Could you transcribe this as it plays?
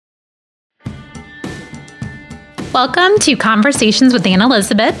Welcome to Conversations with Anne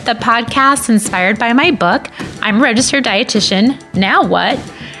Elizabeth, the podcast inspired by my book, I'm a Registered Dietitian, Now What?,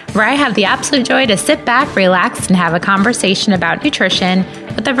 where I have the absolute joy to sit back, relax, and have a conversation about nutrition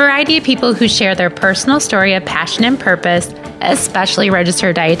with a variety of people who share their personal story of passion and purpose, especially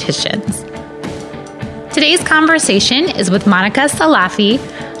registered dietitians. Today's conversation is with Monica Salafi,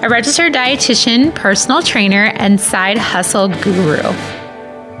 a registered dietitian, personal trainer, and side hustle guru.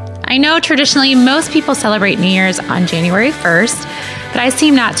 I know traditionally most people celebrate New Year's on January 1st, but I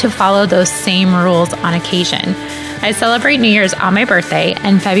seem not to follow those same rules on occasion. I celebrate New Year's on my birthday,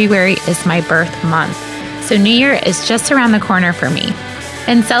 and February is my birth month, so New Year is just around the corner for me.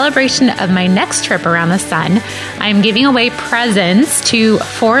 In celebration of my next trip around the sun, I am giving away presents to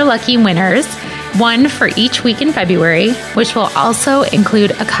 4 lucky winners, one for each week in February, which will also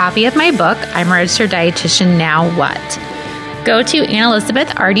include a copy of my book, I'm a Registered Dietitian, Now What? Go to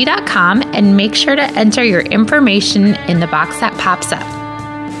AnneElizabethRD.com and make sure to enter your information in the box that pops up.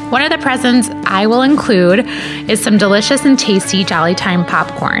 One of the presents I will include is some delicious and tasty Jolly Time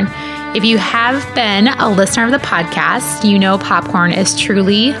popcorn. If you have been a listener of the podcast, you know popcorn is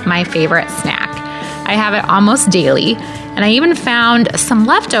truly my favorite snack. I have it almost daily, and I even found some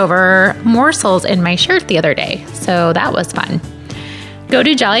leftover morsels in my shirt the other day, so that was fun. Go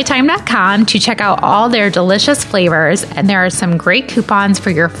to jollytime.com to check out all their delicious flavors, and there are some great coupons for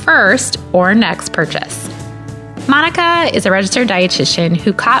your first or next purchase. Monica is a registered dietitian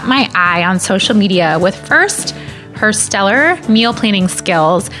who caught my eye on social media with first, her stellar meal planning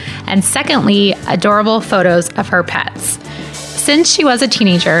skills, and secondly, adorable photos of her pets. Since she was a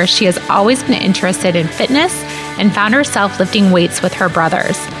teenager, she has always been interested in fitness and found herself lifting weights with her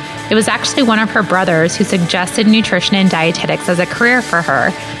brothers. It was actually one of her brothers who suggested nutrition and dietetics as a career for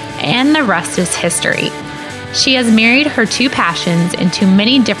her, and the rest is history. She has married her 2 passions into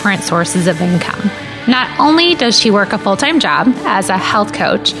many different sources of income. Not only does she work a full-time job as a health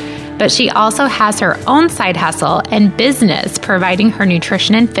coach, but she also has her own side hustle and business providing her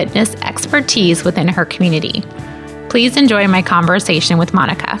nutrition and fitness expertise within her community. Please enjoy my conversation with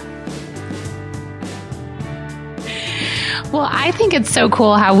Monica. Well, I think it's so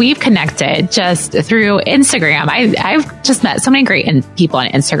cool how we've connected just through Instagram. I've just met so many great people on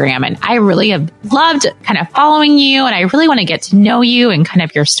Instagram, and I really have loved kind of following you, and I really want to get to know you and kind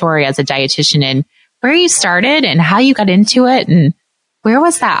of your story as a dietitian and where you started and how you got into it, and where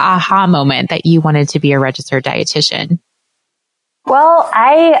was that aha moment that you wanted to be a registered dietitian? Well,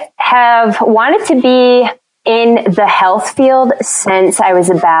 I have wanted to be in the health field since I was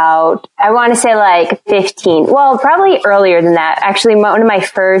about, I want to say like 15. Well, probably earlier than that. Actually, one of my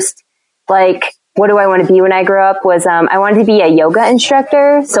first, like, what do I want to be when I grow up was, I wanted to be a yoga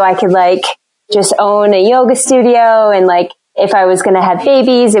instructor so I could like just own a yoga studio, and like if I was going to have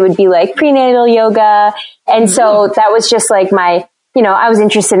babies, it would be like prenatal yoga. And so that was just like my, I was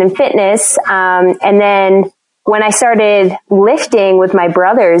interested in fitness. And then when I started lifting with my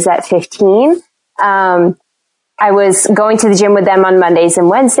brothers at 15, I was going to the gym with them on Mondays and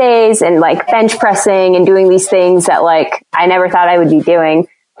Wednesdays and like bench pressing and doing these things that like I never thought I would be doing.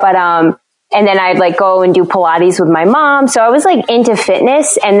 But, and then I'd like go and do Pilates with my mom. So I was like into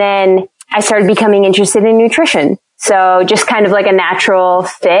fitness, and then I started becoming interested in nutrition. So just kind of like a natural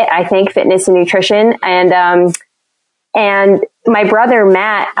fit, I think, fitness and nutrition. And my brother,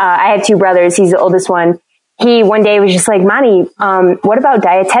 Matt, I have 2 brothers. He's the oldest one. He one day was just like, Monty, what about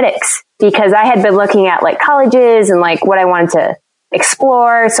dietetics? Because I had been looking at like colleges and like what I wanted to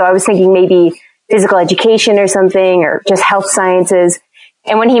explore. So I was thinking maybe physical education or something, or just health sciences.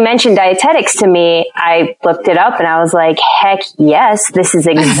 And when he mentioned dietetics to me, I looked it up and I was like, heck yes, this is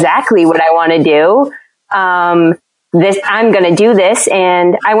exactly what I want to do. I'm going to do this.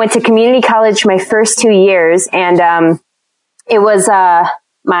 And I went to community college my first 2 years, and it was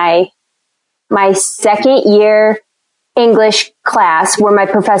my second year English class where my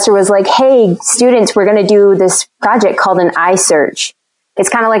professor was like, hey, students, we're going to do this project called an iSearch. It's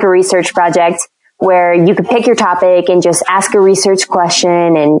kind of like a research project where you could pick your topic and just ask a research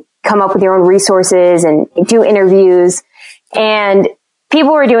question and come up with your own resources and do interviews. And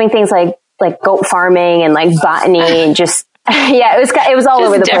people were doing things like goat farming and like botany and just, yeah, it was all just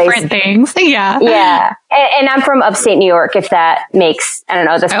over the place. Different things. Yeah. Yeah. And I'm from upstate New York, if that makes, I don't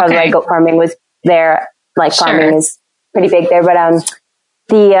know, that's probably why goat farming was there. Like farming is pretty big there. But,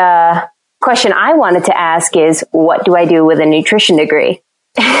 the, question I wanted to ask is, what do I do with a nutrition degree?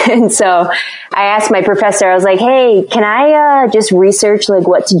 And so I asked my professor, I was like, hey, can I just research like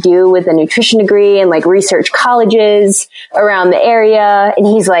what to do with a nutrition degree and like research colleges around the area? And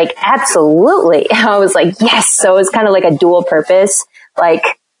he's like, absolutely. I was like, yes. So it's kind of like a dual purpose. Like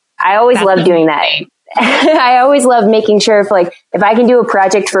I always loved doing that. I always love making sure if I can do a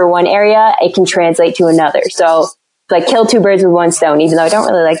project for one area, it can translate to another. So like kill two birds with one stone, even though I don't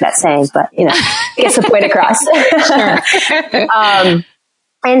really like that saying, but gets the point across.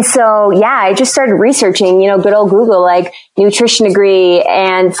 And so, I just started researching, good old Google, like nutrition degree,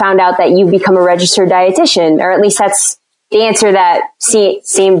 and found out that you become a registered dietitian, or at least that's the answer that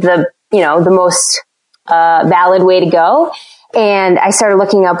seemed the most valid way to go. And I started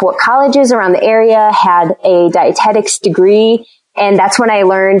looking up what colleges around the area had a dietetics degree. And that's when I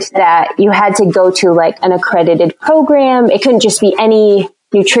learned that you had to go to like an accredited program. It couldn't just be any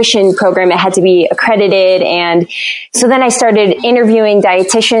nutrition program. It had to be accredited. And so then I started interviewing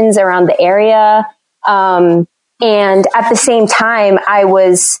dietitians around the area. And at the same time, I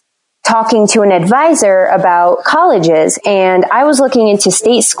was talking to an advisor about colleges, and I was looking into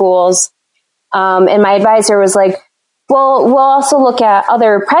state schools. And my advisor was like, well, we'll also look at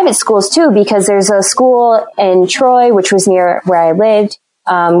other private schools too, because there's a school in Troy, which was near where I lived,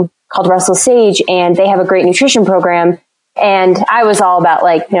 called Russell Sage, and they have a great nutrition program. And I was all about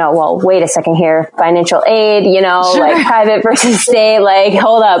like, well, wait a second here, financial aid, like private versus state, like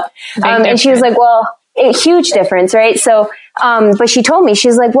hold up. And she was like, well, huge difference, right? So, but she told me,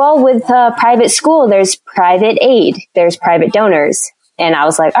 she's like, well, with a private school, there's private aid, there's private donors. And I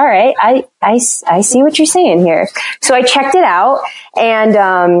was like, all right, I see what you're saying here. So I checked it out,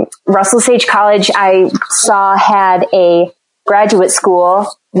 and, Russell Sage College, I saw had a graduate school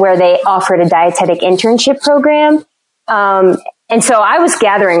where they offered a dietetic internship program. And so I was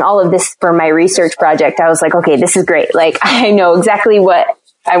gathering all of this for my research project. I was like, okay, this is great. Like, I know exactly what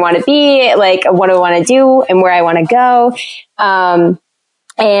I want to be, like what I want to do and where I want to go.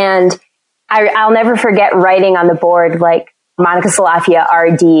 And I'll never forget writing on the board, like Monica Salafia,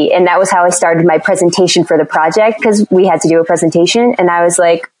 RD. And that was how I started my presentation for the project, because we had to do a presentation. And I was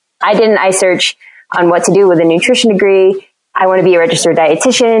like, I did an iSearch on what to do with a nutrition degree. I want to be a registered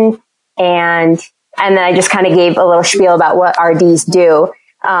dietitian. And then I just kind of gave a little spiel about what RDs do.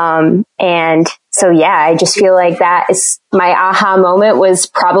 And so, I just feel like that is my aha moment, was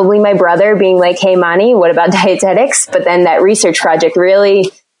probably my brother being like, hey, Moni, what about dietetics? But then that research project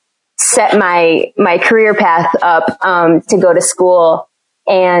really set my career path up, to go to school.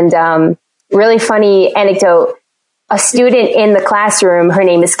 And, really funny anecdote, a student in the classroom, her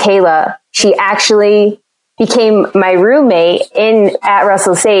name is Kayla. She actually became my roommate at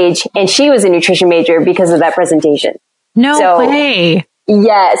Russell Sage, and she was a nutrition major because of that presentation. No way.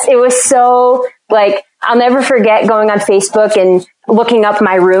 Yes, it was so like, I'll never forget going on Facebook and looking up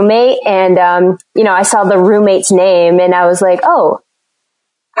my roommate, and I saw the roommate's name, and I was like, oh,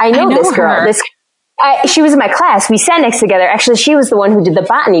 I know this girl. She was in my class. We sat next together. Actually, she was the one who did the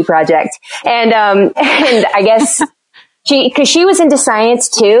botany project, and I guess because she was into science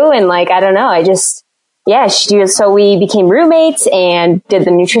too, and like, I don't know, so we became roommates and did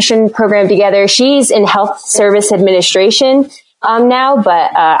the nutrition program together. She's in health service administration now,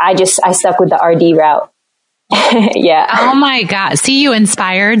 but I stuck with the RD route. Yeah. Oh my God. See, you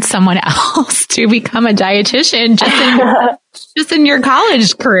inspired someone else to become a dietitian just in your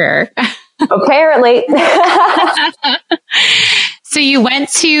college career. Apparently. So you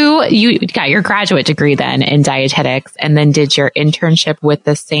got your graduate degree then in dietetics, and then did your internship with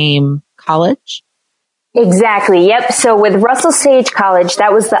the same college? Exactly. Yep. So with Russell Sage College,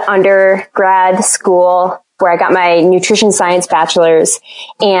 that was the undergrad school where I got my nutrition science bachelor's.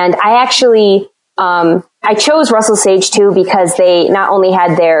 And I actually, I chose Russell Sage too, because they not only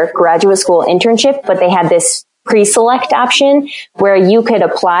had their graduate school internship, but they had this pre-select option where you could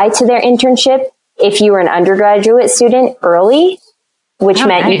apply to their internship if you were an undergraduate student early, which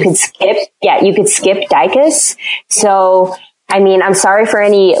meant nice. you could skip DICUS. So, I mean, I'm sorry for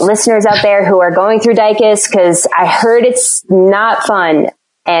any listeners out there who are going through DICUS, because I heard it's not fun,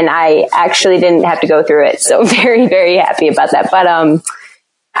 and I actually didn't have to go through it. So very, very happy about that. But,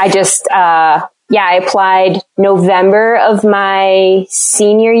 I just, I applied November of my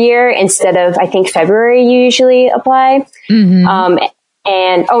senior year instead of, I think, February you usually apply. Mm-hmm.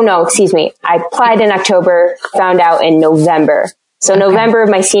 I applied in October, found out in November. So November of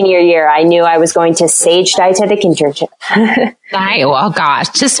my senior year, I knew I was going to Sage Dietetic Internship. Well, gosh,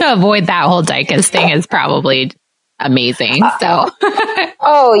 just to avoid that whole DICUS thing is probably amazing. So,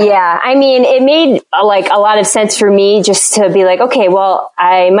 oh yeah. I mean, it made a lot of sense for me just to be like, okay, well,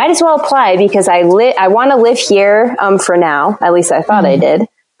 I might as well apply, because I want to live here, for now. At least I thought I did.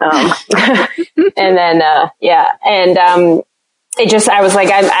 And then, I was like,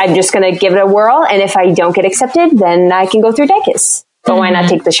 I'm just going to give it a whirl. And if I don't get accepted, then I can go through DICUS. But why not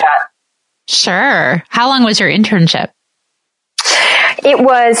take the shot? Sure. How long was your internship? It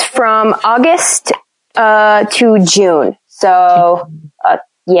was from August to June. So,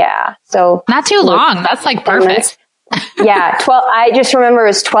 yeah. So not too long. That's like perfect. Yeah. I just remember it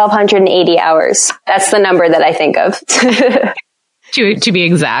was 1,280 hours. That's the number that I think of. To be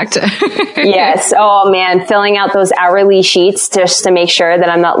exact. Yes. Oh man. Filling out those hourly sheets just to make sure that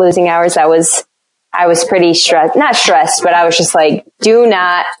I'm not losing hours. I was pretty stressed, not stressed, but I was just like, do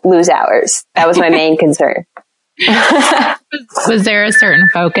not lose hours. That was my main concern. Was there a certain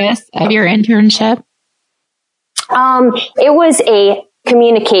focus of your internship? It was a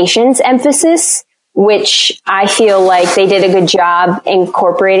communications emphasis, which I feel like they did a good job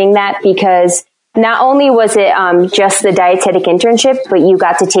incorporating that, because not only was it just the dietetic internship, but you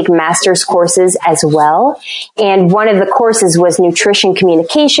got to take master's courses as well. And one of the courses was nutrition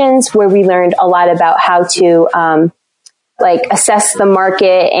communications, where we learned a lot about how to assess the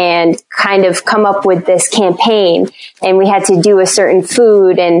market and kind of come up with this campaign. And we had to do a certain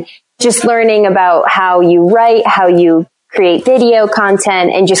food, and just learning about how you write, how you create video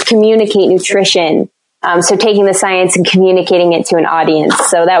content, and just communicate nutrition. So taking the science and communicating it to an audience.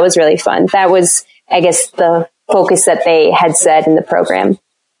 So that was really fun. That was, I guess, the focus that they had said in the program.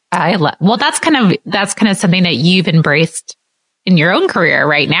 Well, that's kind of something that you've embraced in your own career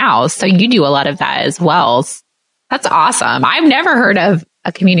right now. So you do a lot of that as well. That's awesome. I've never heard of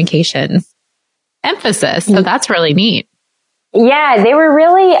a communications emphasis. So that's really neat. Yeah, they were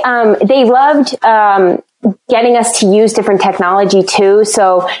really, they loved, getting us to use different technology too.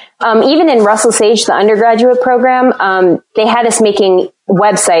 So, even in Russell Sage, the undergraduate program, they had us making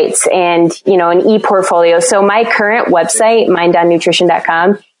websites and, an e-portfolio. So my current website,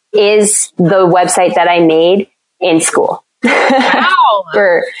 mindonnutrition.com, is the website that I made in school. Wow.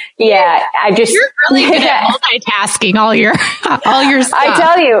 You're really good at multitasking all your stuff.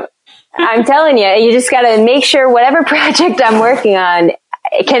 I'm telling you, you just got to make sure whatever project I'm working on,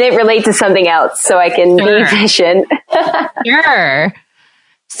 can it relate to something else so I can be efficient? Sure.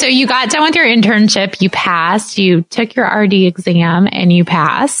 So you got done with your internship, you passed, you took your RD exam and you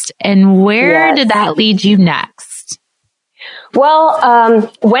passed. And where did that lead you next?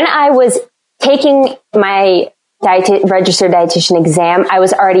 Well, when I was taking my registered dietitian exam, I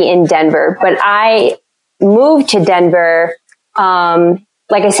was already in Denver, but I moved to Denver,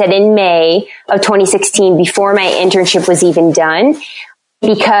 like I said, in May of 2016, before my internship was even done,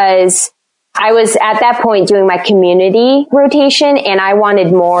 because I was at that point doing my community rotation and I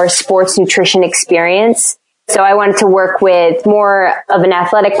wanted more sports nutrition experience. So I wanted to work with more of an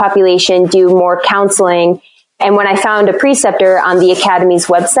athletic population, do more counseling. And when I found a preceptor on the Academy's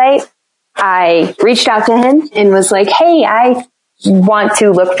website, I reached out to him and was like, hey, I want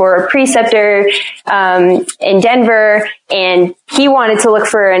to look for a preceptor in Denver. And he wanted to look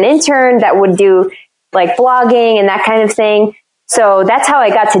for an intern that would do like blogging and that kind of thing. So that's how I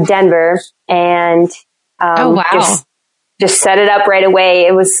got to Denver, and just set it up right away.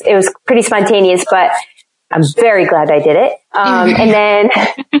 It was pretty spontaneous, but I'm very glad I did it. And then,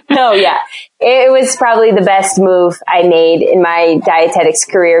 it was probably the best move I made in my dietetics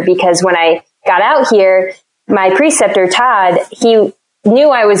career, because when I got out here, my preceptor, Todd, he knew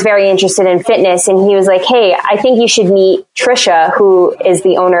I was very interested in fitness, and he was like, hey, I think you should meet Trisha, who is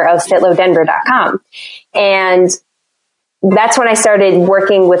the owner of FitLowDenver.com. And that's when I started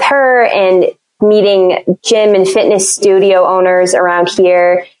working with her and meeting gym and fitness studio owners around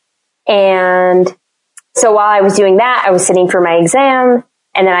here. And so while I was doing that, I was sitting for my exam,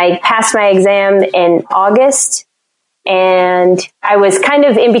 and then I passed my exam in August, and I was kind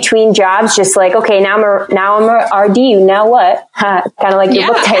of in between jobs, just like, okay, now I'm a RD. Now what? Kind of like your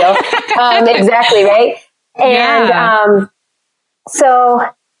book title. Exactly. Right. And, so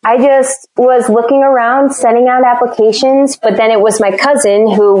I just was looking around, sending out applications, but then it was my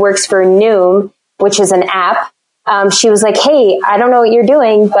cousin who works for Noom, which is an app. She was like, hey, I don't know what you're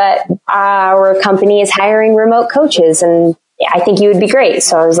doing, but our company is hiring remote coaches, and I think you would be great.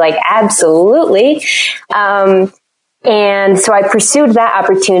 So I was like, absolutely. And so I pursued that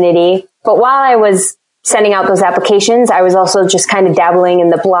opportunity. But while I was sending out those applications, I was also just kind of dabbling in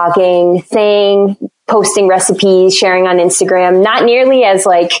the blogging thing, posting recipes, sharing on Instagram, not nearly as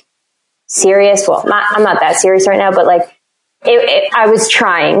like serious. Well, I'm not that serious right now, but like I was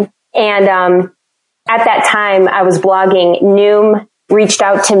trying. And, at that time I was blogging. Noom reached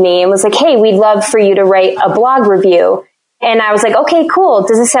out to me and was like, hey, we'd love for you to write a blog review. And I was like, okay, cool.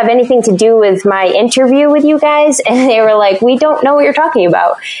 Does this have anything to do with my interview with you guys? And they were like, we don't know what you're talking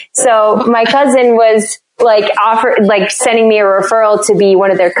about. So my cousin was sending me a referral to be one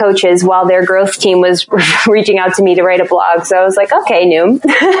of their coaches while their growth team was reaching out to me to write a blog. So I was like, okay, Noom.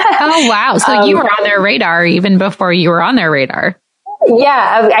 Oh, wow. So you were on their radar even before you were on their radar.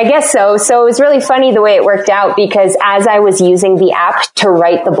 Yeah, I guess so. So it was really funny the way it worked out, because as I was using the app to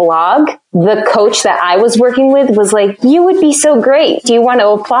write the blog, the coach that I was working with was like, "You would be so great. Do you want to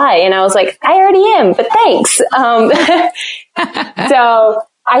apply?" And I was like, "I already am, but thanks." So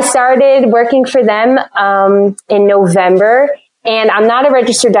I started working for them in November. And I'm not a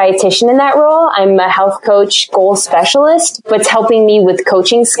registered dietitian in that role. I'm a health coach goal specialist, but it's helping me with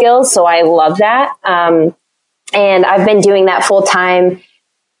coaching skills. So I love that. And I've been doing that full time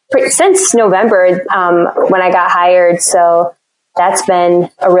since November, when I got hired. So that's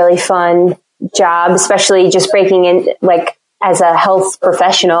been a really fun job, especially just breaking in like as a health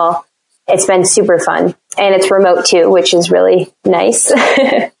professional. It's been super fun, and it's remote too, which is really nice.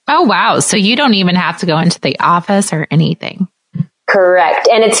 Oh, wow. So you don't even have to go into the office or anything. Correct.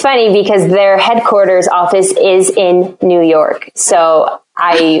 And it's funny because their headquarters office is in New York. So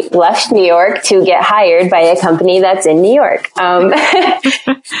I left New York to get hired by a company that's in New York. So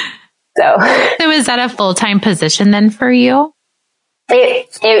is that a full-time position then for you? It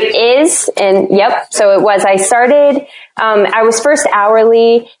is. And yep. So it was. I started, I was first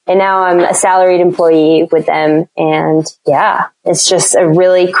hourly, and now I'm a salaried employee with them. And yeah, it's just a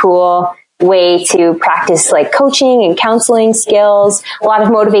really cool way to practice like coaching and counseling skills, a lot of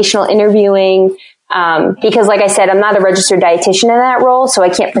motivational interviewing. Because like I said, I'm not a registered dietitian in that role, so I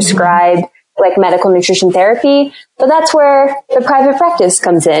can't prescribe like medical nutrition therapy, but that's where the private practice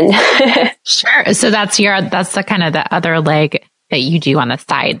comes in. Sure. So that's the kind of the other leg that you do on the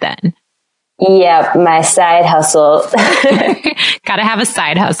side then. Yep, my side hustle. Gotta have a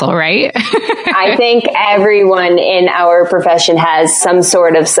side hustle, right? I think everyone in our profession has some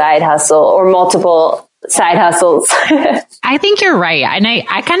sort of side hustle or multiple side hustles. I think you're right. And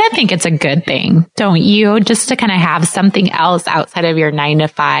I kind of think it's a good thing, don't you? Just to kind of have something else outside of your 9 to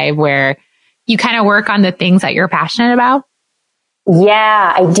 5 where you kind of work on the things that you're passionate about.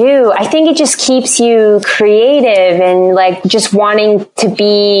 Yeah, I do. I think it just keeps you creative and like just wanting to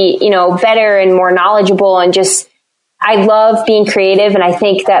be, better and more knowledgeable, and just, I love being creative. And I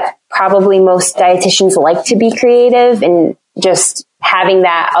think that probably most dietitians like to be creative, and just having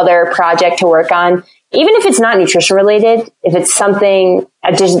that other project to work on, even if it's not nutrition related, if it's something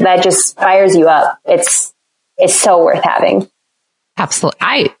that just fires you up, it's so worth having. Absolutely.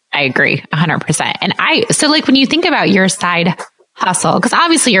 I agree 100%. And so like when you think about your side hustle, because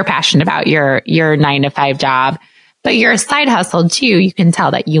obviously you're passionate about your 9 to 5 job, but your side hustle too, you can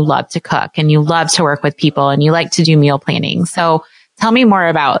tell that you love to cook and you love to work with people and you like to do meal planning. So tell me more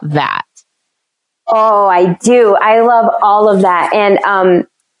about that. Oh, I do. I love all of that. And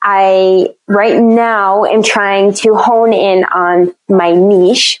I right now am trying to hone in on my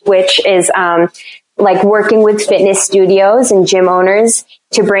niche, which is like working with fitness studios and gym owners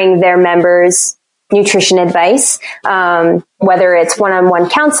to bring their members nutrition advice, whether it's one-on-one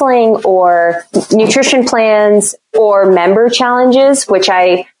counseling or nutrition plans or member challenges, which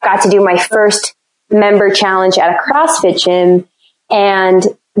I got to do my first member challenge at a CrossFit gym. And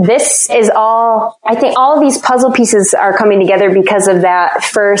this is I think all of these puzzle pieces are coming together because of that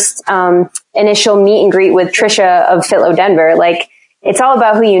first initial meet and greet with Trisha of Fitlo Denver. Like, it's all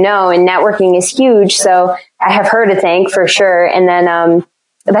about who you know, and networking is huge. So I have her to thank for sure. And then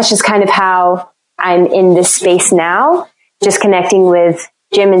that's just kind of how I'm in this space now, just connecting with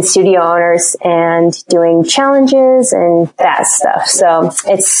gym and studio owners and doing challenges and that stuff. So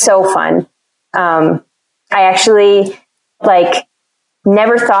it's so fun. I actually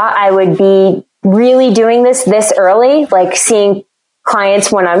never thought I would be really doing this early, like seeing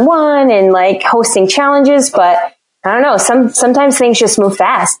clients one-on-one and like hosting challenges. But I don't know, sometimes things just move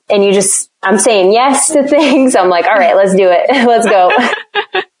fast, and I'm saying yes to things. I'm like, all right, let's do it. Let's go.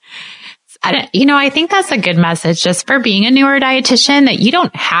 I think that's a good message just for being a newer dietitian, that you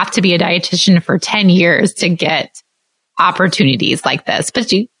don't have to be a dietitian for 10 years to get opportunities like this.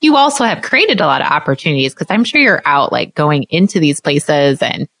 But you also have created a lot of opportunities, because I'm sure you're out like going into these places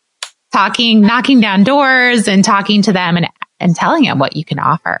and knocking down doors and talking to them and telling them what you can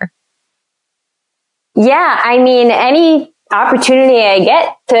offer. Yeah. I mean, any opportunity I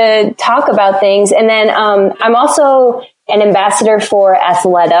get to talk about things. And then I'm also an ambassador for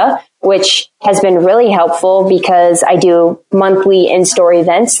Athleta, which has been really helpful because I do monthly in-store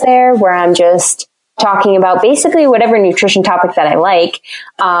events there where I'm just talking about basically whatever nutrition topic that I like.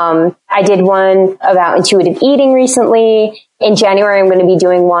 I did one about intuitive eating recently. In January, I'm going to be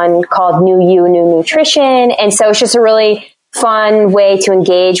doing one called New You, New Nutrition. And so it's just a really fun way to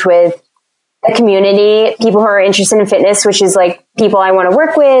engage with the community, people who are interested in fitness, which is like people I want to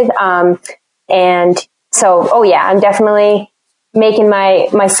work with. And so, I'm definitely making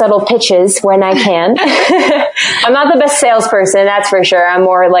my subtle pitches when I can. I'm not the best salesperson, that's for sure. I'm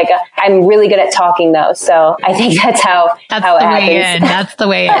more like I'm really good at talking though. So I think that's how it happens. That's the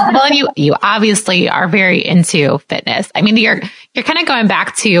way in. Well, and you obviously are very into fitness. I mean, you're kind of going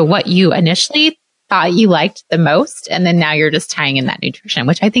back to what you initially thought you liked the most. And then now you're just tying in that nutrition,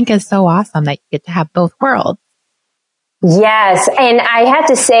 which I think is so awesome that you get to have both worlds. Yes. And I have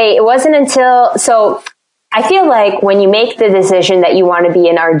to say, it wasn't until, so I feel like when you make the decision that you want to be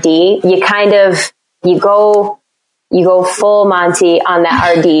an RD, you go full Monty on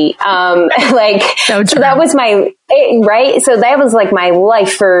that RD. So that was right. So that was like my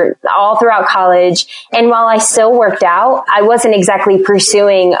life for all throughout college. And while I still worked out, I wasn't exactly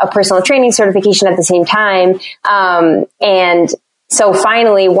pursuing a personal training certification at the same time. And so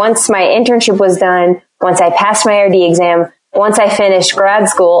finally, once my internship was done, once I passed my RD exam, once I finished grad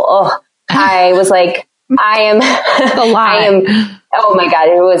school, I was like, oh my God,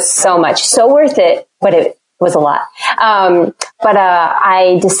 it was so much, so worth it, but it was a lot.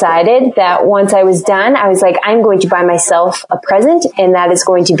 I decided that once I was done, I was like, I'm going to buy myself a present, and that is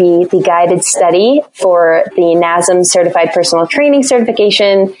going to be the guided study for the NASM certified personal training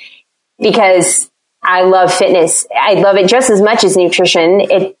certification, because I love fitness. I love it just as much as nutrition.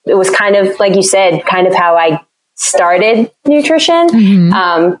 It was kind of, like you said, kind of how I started nutrition.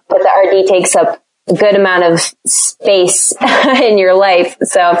 Mm-hmm. But the RD takes up a good amount of space in your life.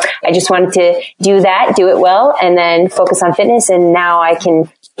 So I just wanted to do it well, and then focus on fitness. And now I can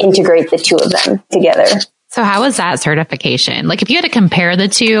integrate the two of them together. So how was that certification? Like if you had to compare the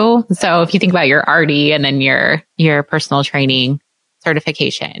two, so if you think about your RD and then your personal training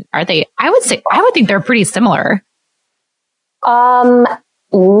certification, I would think they're pretty similar. I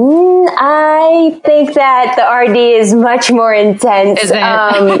think that the RD is much more intense. Is it?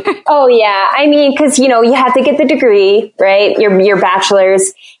 Oh yeah. I mean, cause you have to get the degree, right? Your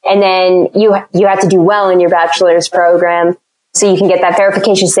bachelor's, and then you have to do well in your bachelor's program so you can get that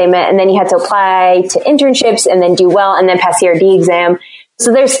verification statement. And then you have to apply to internships and then do well and then pass the RD exam.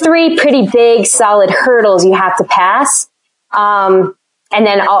 So there's 3 pretty big solid hurdles you have to pass. And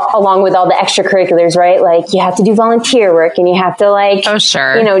then along with all the extracurriculars, right? Like you have to do volunteer work, and you have to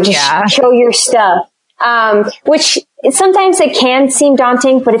show your stuff. Which sometimes it can seem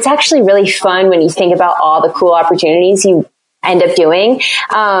daunting, but it's actually really fun when you think about all the cool opportunities you end up doing.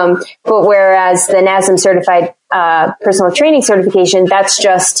 But whereas the NASM certified, personal training certification, that's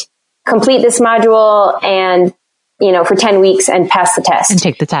just complete this module and, for 10 weeks and pass the test. And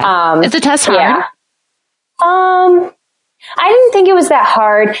take the test. Is the test hard? Yeah. I didn't think it was that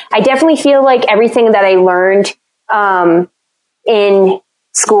hard. I definitely feel like everything that I learned in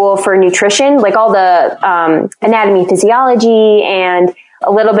school for nutrition, like all the anatomy, physiology, and a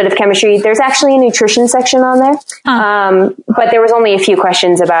little bit of chemistry, there's actually a nutrition section on there. But there was only a few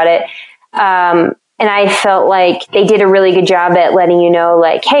questions about it. And I felt like they did a really good job at letting you know,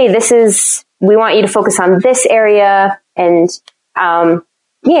 like, hey, we want you to focus on this area. And so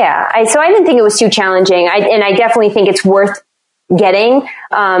I didn't think it was too challenging. I definitely think it's worth getting,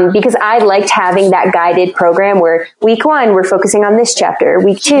 because I liked having that guided program where week 1, we're focusing on this chapter,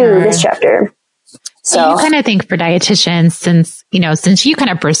 week 2, this chapter. So you kind of think for dietitians, since you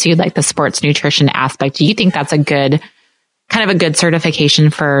kind of pursued like the sports nutrition aspect, do you think that's a good certification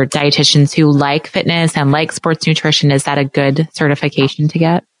for dietitians who like fitness and like sports nutrition? Is that a good certification to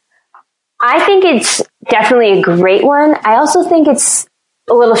get? I think it's definitely a great one. I also think it's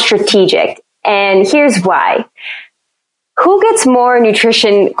a little strategic, and here's why. Who gets more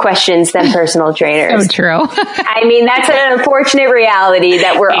nutrition questions than personal trainers? So true. I mean, that's an unfortunate reality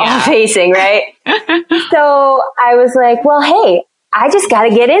that we're all facing, right? So I was like, well, hey, I just got to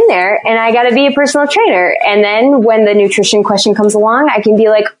get in there and I got to be a personal trainer. And then when the nutrition question comes along, I can be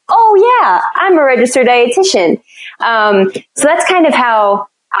like, oh yeah, I'm a registered dietitian. So that's kind of how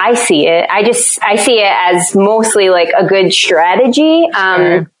I see it. I see it as mostly like a good strategy.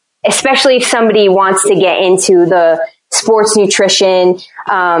 Especially if somebody wants to get into the sports nutrition,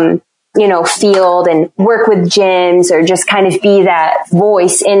 field and work with gyms, or just kind of be that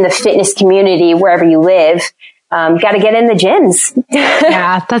voice in the fitness community wherever you live. Got to get in the gyms.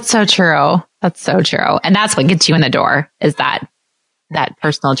 Yeah, that's so true. That's so true. And that's what gets you in the door, is that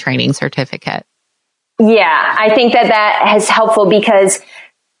personal training certificate. Yeah, I think that is helpful, because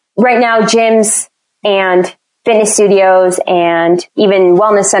right now gyms and fitness studios and even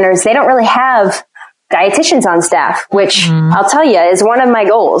wellness centers, they don't really have dietitians on staff, which I'll tell you is one of my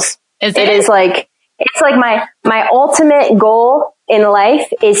goals. It's like my ultimate goal in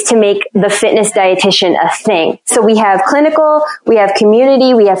life is to make the fitness dietitian a thing. So we have clinical, we have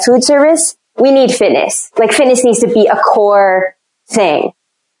community, we have food service. We need fitness. Like fitness needs to be a core thing.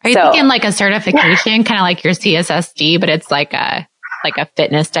 Are you thinking like a certification, kind of like your CSSD, but it's like a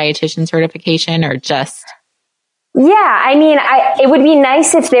fitness dietitian certification, or just? Yeah, I mean, it would be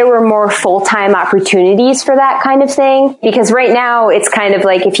nice if there were more full-time opportunities for that kind of thing, because right now it's kind of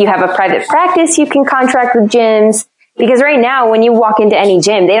like if you have a private practice, you can contract with gyms, because right now when you walk into any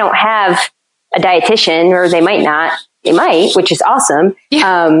gym, they don't have a dietitian, or they might not. They might, which is awesome.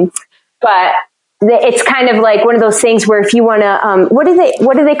 Yeah. But it's kind of like one of those things where if you want to, what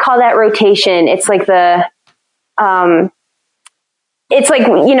do they call that rotation? It's like it's like,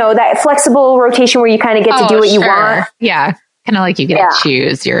 that flexible rotation where you kind of get to do what you want. Yeah. Kind of like you get to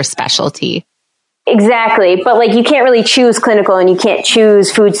choose your specialty. Exactly. But like, you can't really choose clinical, and you can't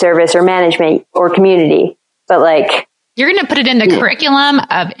choose food service or management or community, but like, you're going to put it in the curriculum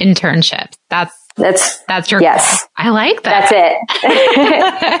of internships. That's your, yes. I like that. That's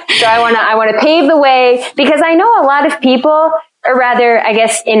it. So I want to pave the way, because I know a lot of people, or rather, I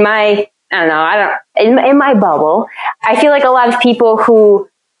guess in my bubble, I feel like a lot of people who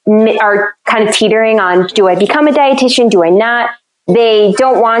are kind of teetering on, do I become a dietitian? Do I not? They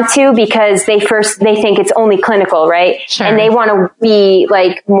don't want to, because they think it's only clinical, right? Sure. And they want to be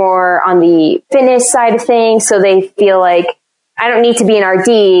like more on the fitness side of things. So they feel like, I don't need to be an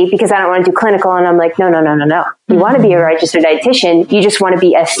RD because I don't want to do clinical. And I'm like, no. You want to be a registered dietitian. You just want to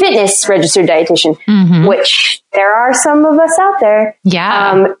be a fitness registered dietitian, which there are some of us out there.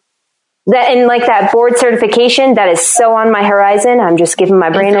 Yeah. That board certification, that is so on my horizon. I'm just giving my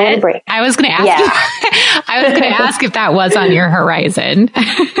brain a little break. I was going to ask you, I was going to ask if that was on your horizon.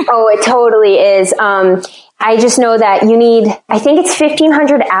 Oh, it totally is. I just know that you need, I think it's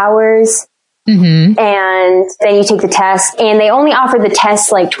 1,500 hours. And then you take the test, and they only offer the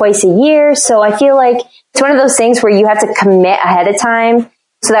test like twice a year. So I feel like it's one of those things where you have to commit ahead of time,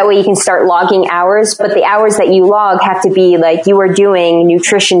 so that way you can start logging hours. But the hours that you log have to be like you are doing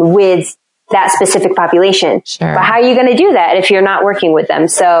nutrition with that specific population. Sure. But how are you going to do that if you're not working with them?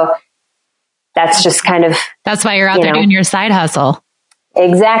 So that's just kind of, that's why you're out there doing your side hustle.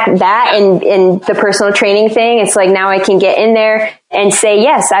 Exactly. That and the personal training thing. It's like, now I can get in there and say,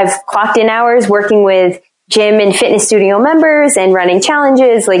 yes, I've clocked in hours working with gym and fitness studio members and running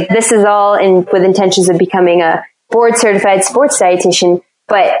challenges. Like, this is all with intentions of becoming a board certified sports dietitian,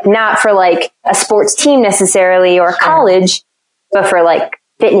 but not for like a sports team necessarily or college, but for like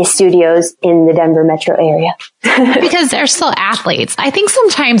fitness studios in the Denver metro area. Because they're still athletes. I think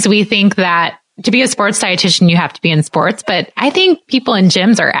sometimes we think that to be a sports dietitian, you have to be in sports, but I think people in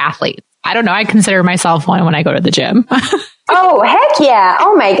gyms are athletes. I don't know. I consider myself one when I go to the gym. Oh, heck yeah.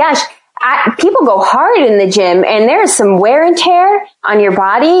 Oh my gosh. People go hard in the gym, and there's some wear and tear on your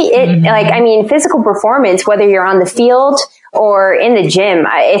body. Physical performance, whether you're on the field or in the gym,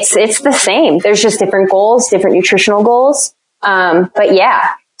 it's the same. There's just different goals, different nutritional goals. But yeah,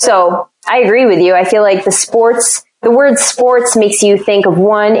 so I agree with you. I feel like the word sports makes you think of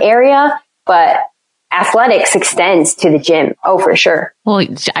one area, but athletics extends to the gym. Oh, for sure. Well,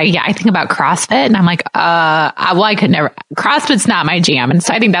 I think about CrossFit, and I'm like, I could never, CrossFit's not my jam. And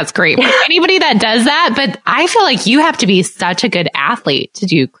so I think that's great for anybody that does that. But I feel like you have to be such a good athlete to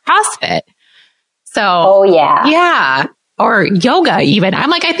do CrossFit. So, oh yeah. Yeah. Or yoga even. I'm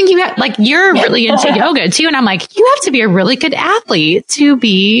like, I think you're really into yoga too. And I'm like, you have to be a really good athlete to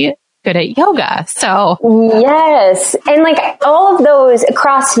be good at yoga. So yes. And like all of those,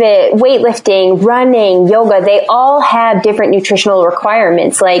 CrossFit, weightlifting, running, yoga, they all have different nutritional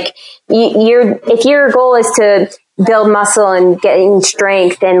requirements. Like if your goal is to build muscle and gain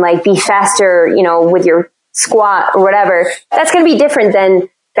strength and like be faster, with your squat or whatever, that's going to be different than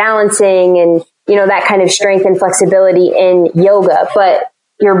balancing and, that kind of strength and flexibility in yoga, but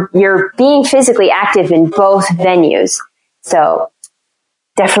you're being physically active in both venues. So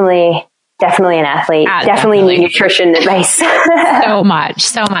definitely an athlete. Definitely need nutrition advice. So much.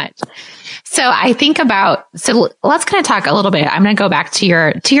 So I think let's kind of talk a little bit. I'm going to go back to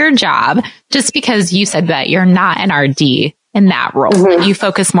your job, just because you said that you're not an RD in that role. Mm-hmm. You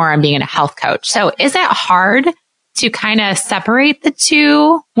focus more on being a health coach. So is it hard to kind of separate the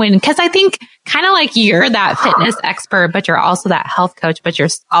two because I think kind of like you're that fitness expert, but you're also that health coach, but you're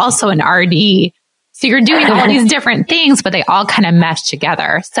also an RD. So you're doing all these different things, but they all kind of mesh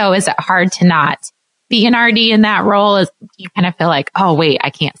together. So is it hard to not be an RD in that role? Do you kind of feel like, oh, wait, I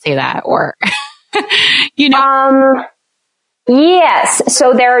can't say that? Or, Yes.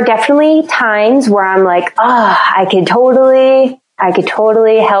 So there are definitely times where I'm like, I could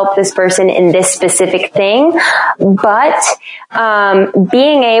totally help this person in this specific thing. But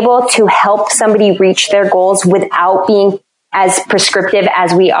being able to help somebody reach their goals without being as prescriptive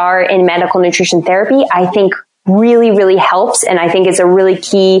as we are in medical nutrition therapy, I think really, really helps. And I think it's a really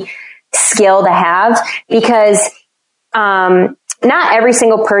key skill to have because, not every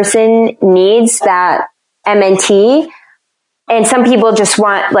single person needs that MNT. And some people just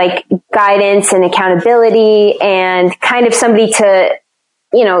want like guidance and accountability and kind of somebody to,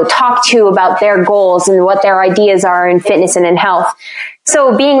 talk to about their goals and what their ideas are in fitness and in health.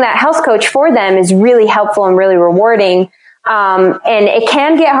 So being that health coach for them is really helpful and really rewarding. And it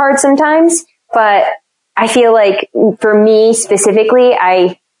can get hard sometimes, but I feel like for me specifically,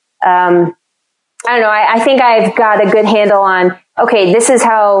 I don't know. I think I've got a good handle on, okay, this is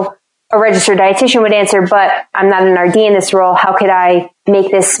how a registered dietitian would answer, but I'm not an RD in this role. How could I make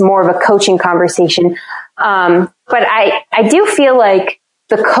this more of a coaching conversation? But I do feel like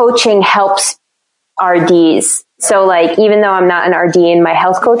the coaching helps RDs. So like, even though I'm not an RD in my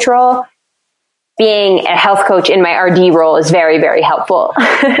health coach role, being a health coach in my RD role is very, very helpful.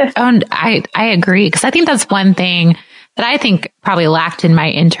 And I agree. Because I think that's one thing that I think probably lacked in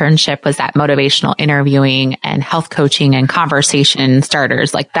my internship was that motivational interviewing and health coaching and conversation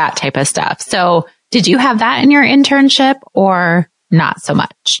starters, like that type of stuff. So did you have that in your internship or not so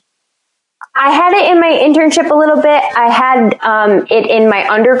much? I had it in my internship a little bit. I had it in my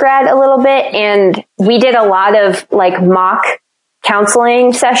undergrad a little bit, and we did a lot of like mock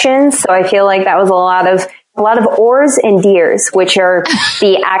counseling sessions. So I feel like that was a lot of ORs and DEARs, which are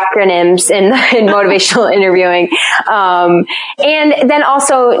the acronyms in motivational interviewing. And then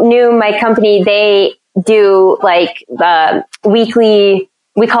also my company, they do like the weekly,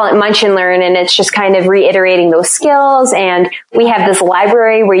 we call it Munch and Learn, and it's just kind of reiterating those skills. And we have this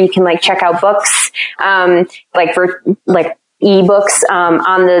library where you can like check out books, like for like ebooks,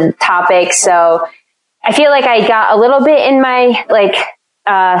 on the topic. So I feel like I got a little bit in my like,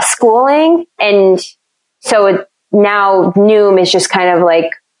 schooling, and so now Noom is just kind of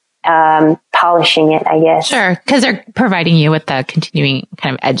like, polishing it, I guess. Sure. Cause they're providing you with the continuing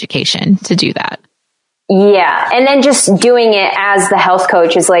kind of education to do that. Yeah. And then just doing it as the health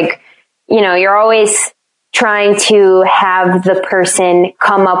coach is like, you're always trying to have the person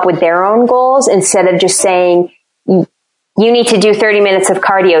come up with their own goals instead of just saying, you need to do 30 minutes of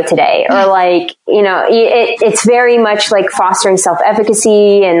cardio today. Or like, it's very much like fostering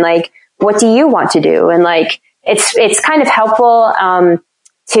self-efficacy and like, what do you want to do? And like, it's kind of helpful,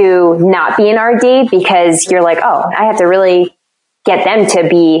 to not be an RD because you're like, oh, I have to really get them to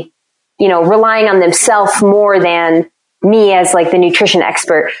be, relying on themselves more than me as like the nutrition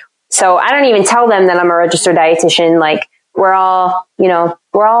expert. So I don't even tell them that I'm a registered dietitian. Like we're all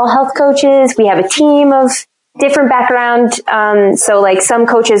health coaches. We have a team of different background. So like some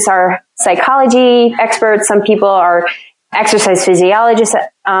coaches are psychology experts. Some people are exercise physiologist,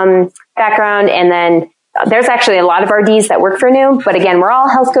 background. And then there's actually a lot of RDs that work for Noom, but again, we're all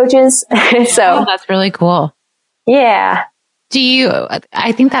health coaches. So that's really cool. Yeah.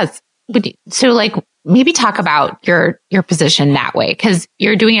 So like maybe talk about your position that way, because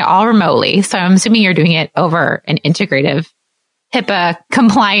you're doing it all remotely. So I'm assuming you're doing it over an integrative HIPAA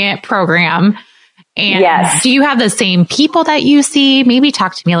compliant program. And yes. Do you have the same people that you see? Maybe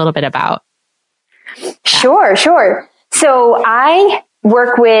talk to me a little bit about that. Sure. So I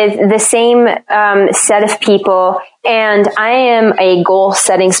work with the same set of people, and I am a goal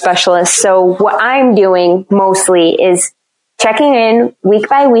setting specialist. So what I'm doing mostly is checking in week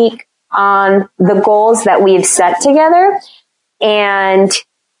by week on the goals that we've set together. And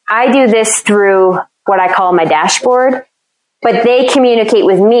I do this through what I call my dashboard, but they communicate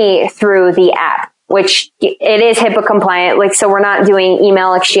with me through the app, which it is HIPAA compliant. Like, so we're not doing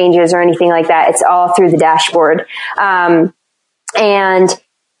email exchanges or anything like that. It's all through the dashboard. And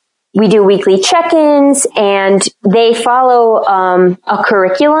we do weekly check-ins, and they follow a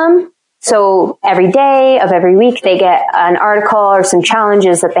curriculum. So every day of every week, they get an article or some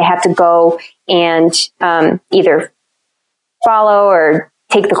challenges that they have to go and either follow or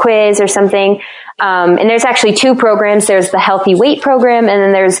take the quiz or something. And there's actually two programs. There's the Healthy Weight program, and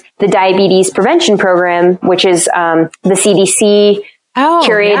then there's the Diabetes Prevention program, which is the CDC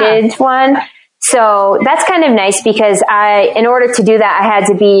curated one. So that's kind of nice because in order to do that, I had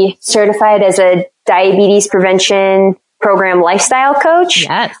to be certified as a diabetes prevention program lifestyle coach.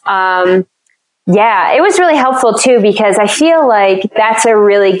 Yes. Yeah, it was really helpful too, because I feel like that's a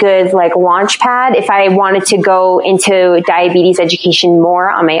really good like launch pad if I wanted to go into diabetes education more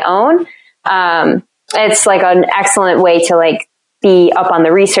on my own. It's like an excellent way to like be up on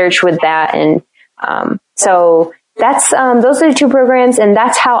the research with that. And, so that's, those are the two programs, and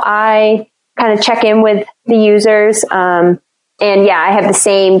that's how I kind of check in with the users. And yeah, I have the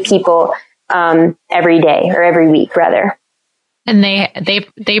same people, every day or every week rather. And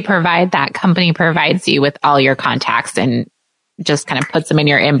they provide, that company provides you with all your contacts and just kind of puts them in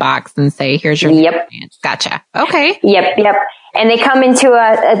your inbox and say, here's your clients. Gotcha. Okay. Yep. And they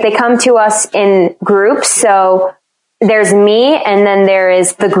come to us in groups. So there's me, and then there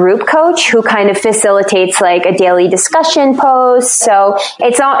is the group coach who kind of facilitates like a daily discussion post. So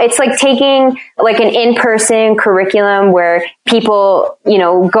it's like taking like an in-person curriculum where people,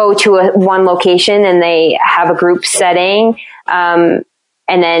 go to one location and they have a group setting, and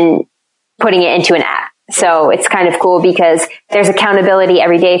then putting it into an app. So it's kind of cool because there's accountability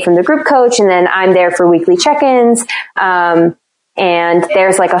every day from the group coach, and then I'm there for weekly check-ins. And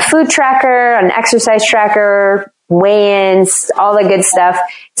there's like a food tracker, an exercise tracker, weigh-ins, all the good stuff.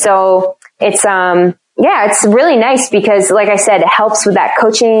 So it's, it's really nice because, like I said, it helps with that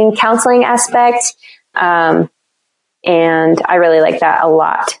coaching, counseling aspect. And I really like that a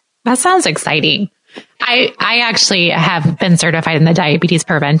lot. That sounds exciting. I actually have been certified in the diabetes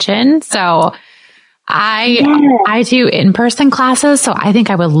prevention. So I do in-person classes. So I think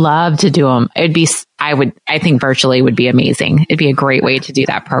I would love to do them. I think virtually would be amazing. It'd be a great way to do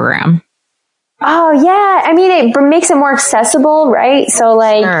that program. Oh yeah. I mean, it makes it more accessible, right? So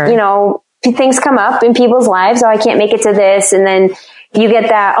like, sure. Things come up in people's lives. Oh, I can't make it to this. And then you get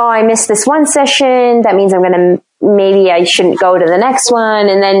that, oh, I missed this one session. That means maybe I shouldn't go to the next one.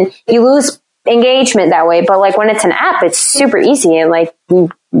 And then you lose engagement that way. But like when it's an app, it's super easy. And like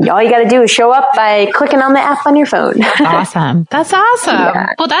all you got to do is show up by clicking on the app on your phone. That's awesome.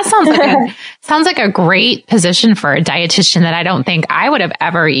 Yeah. Well, that sounds like a great position for a dietitian that I don't think I would have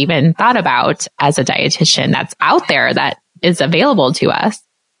ever even thought about as a dietitian that's out there that is available to us.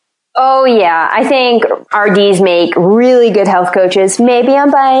 Oh yeah. I think RDs make really good health coaches. Maybe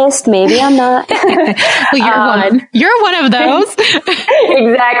I'm biased. Maybe I'm not. Well, you're one of those.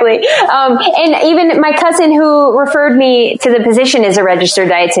 Exactly. And even my cousin who referred me to the position is a registered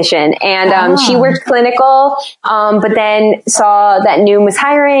dietitian, and she worked clinical, but then saw that Noom was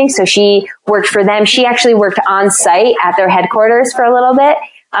hiring. So she worked for them. She actually worked on site at their headquarters for a little bit.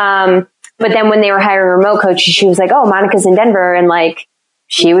 But then when they were hiring remote coaches, she was like, oh, Monica's in Denver, and like,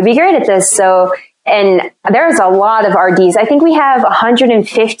 she would be great at this. So, and there's a lot of RDs. I think we have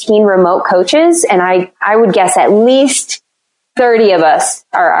 115 remote coaches, and I would guess at least 30 of us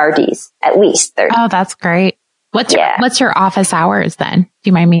are RDs. At least 30. Oh, that's great. What's your office hours then? Do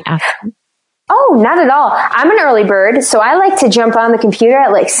you mind me asking? Oh, not at all. I'm an early bird, so I like to jump on the computer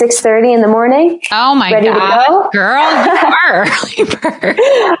at like 6:30 in the morning. Oh my God, girl, you are early bird.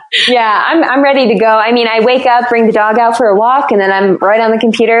 Yeah, I'm ready to go. I mean, I wake up, bring the dog out for a walk, and then I'm right on the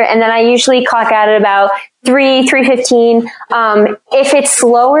computer. And then I usually clock out at about 3:15. If it's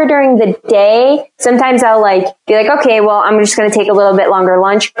slower during the day, sometimes I'll be like, okay, well, I'm just going to take a little bit longer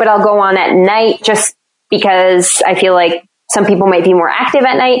lunch, but I'll go on at night just because I feel like some people might be more active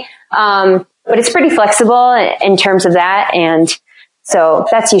at night. But it's pretty flexible in terms of that. And so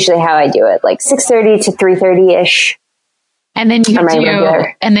that's usually how I do it, like 6:30 to 3:30-ish. And then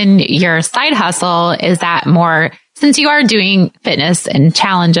and then your side hustle, is that more, since you are doing fitness and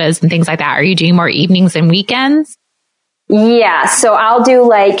challenges and things like that, are you doing more evenings and weekends? Yeah. So I'll do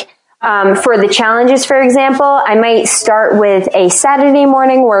for the challenges, for example, I might start with a Saturday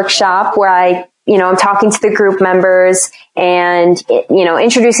morning workshop where I'm talking to the group members and,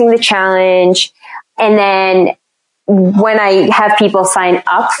 introducing the challenge. And then when I have people sign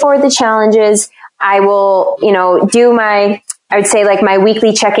up for the challenges, I will, do I would say my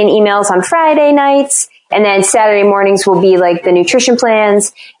weekly check-in emails on Friday nights. And then Saturday mornings will be like the nutrition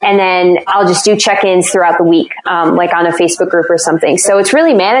plans. And then I'll just do check-ins throughout the week, like on a Facebook group or something. So it's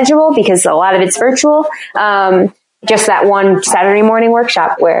really manageable because a lot of it's virtual. Just that one Saturday morning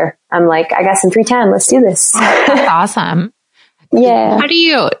workshop where I'm like, I got some free time. Let's do this. That's awesome. Yeah. How do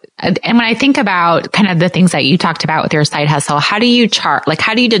you, and when I think about kind of the things that you talked about with your side hustle, how do you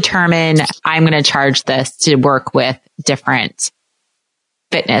how do you determine I'm going to charge this to work with different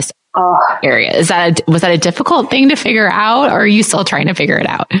fitness areas? Was that a difficult thing to figure out, or are you still trying to figure it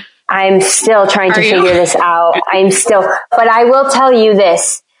out? I'm still trying to figure this out. But I will tell you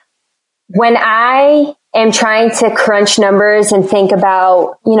this. When I am trying to crunch numbers and think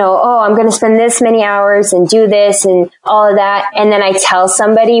about, I'm going to spend this many hours and do this and all of that, and then I tell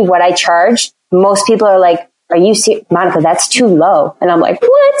somebody what I charge, most people are like, are you serious? Monica, that's too low. And I'm like,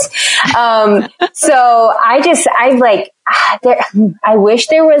 what? So I wish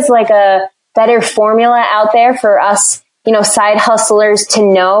there was a better formula out there for us, side hustlers to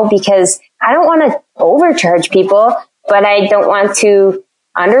know, because I don't want to overcharge people, but I don't want to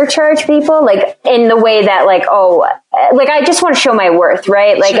undercharge people, in the way that I just want to show my worth,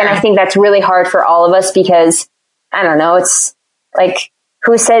 right? Sure. And I think that's really hard for all of us because I don't know, like,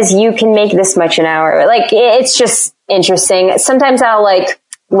 who says you can make this much an hour? Like, it's just interesting. Sometimes I'll like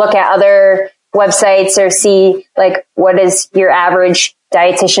look at other websites or see like, what is your average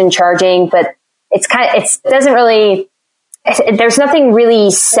dietitian charging? But it doesn't really, there's nothing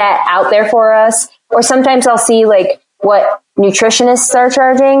really set out there for us. Or sometimes I'll see like what nutritionists are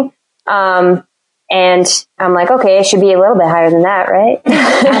charging. And I'm like, okay, it should be a little bit higher than that, right?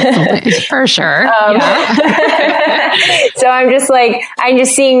 For sure. So I'm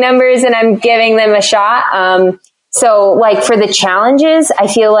just seeing numbers and I'm giving them a shot. So like for the challenges, I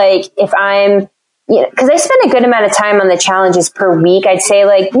feel like if I'm, cause I spend a good amount of time on the challenges per week, I'd say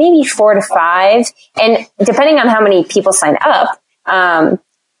like maybe 4 to 5. And depending on how many people sign up,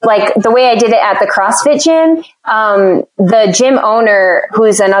 like the way I did it at the CrossFit gym, the gym owner,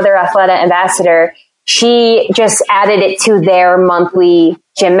 who's another Athleta ambassador, she just added it to their monthly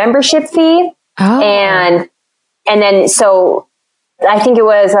gym membership fee. Oh. And then, so I think it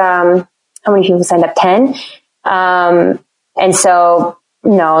was, how many people signed up? 10. And so,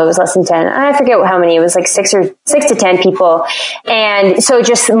 no, it was less than 10. I forget how many. It was like 6 to 10 people. And so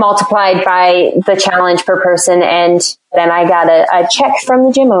just multiplied by the challenge per person. And then I got a check from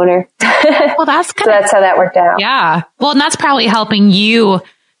the gym owner. Well, that's that's how that worked out. Yeah. Well, and that's probably helping you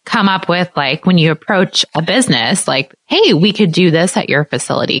come up with like, when you approach a business, like, hey, we could do this at your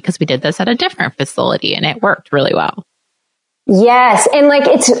facility because we did this at a different facility and it worked really well. Yes. And like,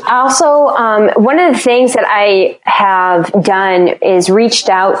 it's also, one of the things that I have done is reached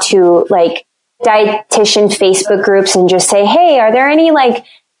out to like dietitian Facebook groups and just say, hey, are there any like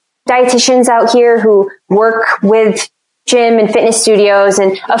dietitians out here who work with gym and fitness studios?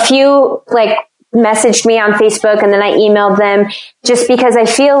 And a few like messaged me on Facebook and then I emailed them just because I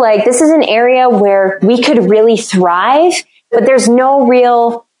feel like this is an area where we could really thrive, but there's no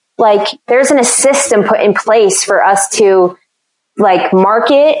real, like, there isn't a system put in place for us to like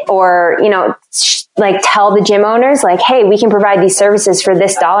market or, like tell the gym owners like, hey, we can provide these services for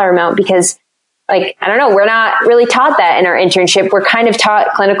this dollar amount because like, I don't know, we're not really taught that in our internship. We're kind of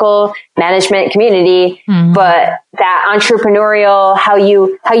taught clinical management community, but that entrepreneurial, how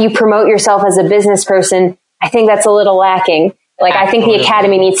you promote yourself as a business person, I think that's a little lacking. Like, I think the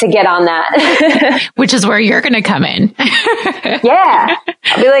academy needs to get on that. Which is where you're going to come in. Yeah.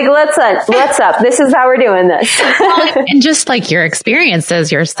 I'll be like, let's up. This is how we're doing this. Well, and just like your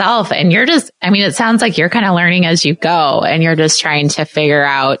experiences yourself. And you're just, I mean, it sounds like you're kind of learning as you go and you're just trying to figure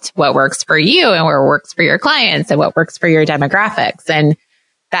out what works for you and what works for your clients and what works for your demographics. And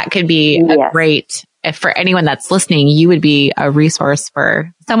that could be a great, if for anyone that's listening, you would be a resource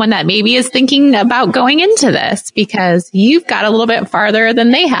for someone that maybe is thinking about going into this because you've got a little bit farther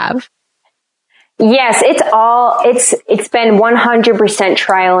than they have. Yes, it's been 100%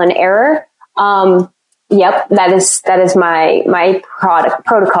 trial and error. Yep, that is my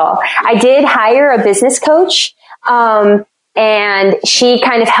protocol. I did hire a business coach, and she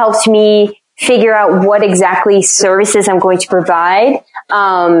kind of helped me figure out what exactly services I'm going to provide.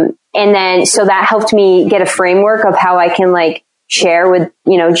 And then, so that helped me get a framework of how I can like share with,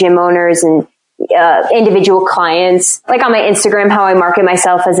 gym owners and individual clients, like on my Instagram, how I market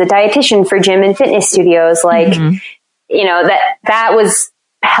myself as a dietitian for gym and fitness studios. Like, that was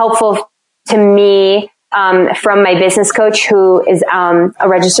helpful to me, from my business coach who is, a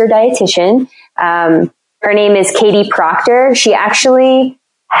registered dietitian. Her name is Katie Proctor. She actually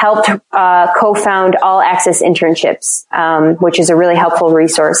helped co-found All Access Internships, which is a really helpful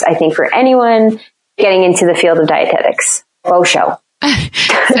resource, I think, for anyone getting into the field of dietetics. Faux show.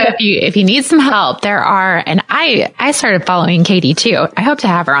 So if you need some help, there are, and I started following Katie too. I hope to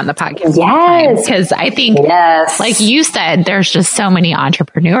have her on the podcast. Yes. Because I think, like you said, there's just so many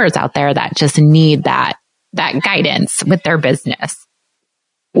entrepreneurs out there that just need that guidance with their business.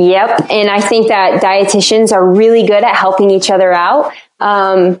 Yep. And I think that dietitians are really good at helping each other out.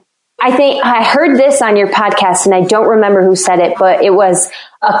 I think I heard this on your podcast and I don't remember who said it, but it was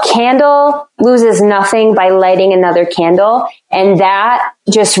a candle loses nothing by lighting another candle. And that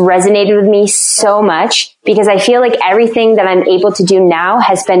just resonated with me so much because I feel like everything that I'm able to do now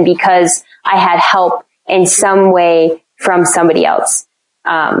has been because I had help in some way from somebody else.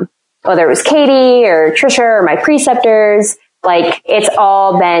 Whether it was Katie or Trisha or my preceptors, like it's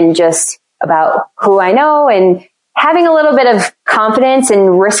all been just about who I know and having a little bit of confidence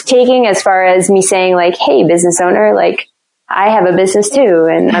and risk taking as far as me saying like, hey, business owner, like I have a business too,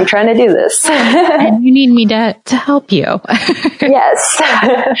 and I'm trying to do this. And you need me to help you. Yes.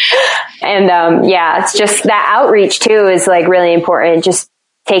 And, it's just that outreach too is like really important. Just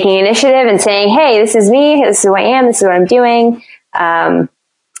taking initiative and saying, hey, this is me. This is who I am. This is what I'm doing.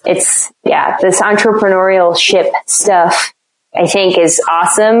 This entrepreneurial ship stuff I think is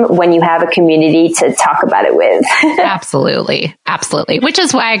awesome when you have a community to talk about it with. Absolutely. Absolutely. Which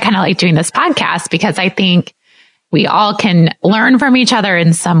is why I kind of like doing this podcast, because I think we all can learn from each other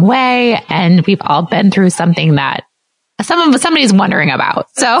in some way. And we've all been through something that somebody's wondering about.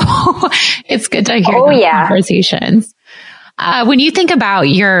 So it's good to hear those conversations. When you think about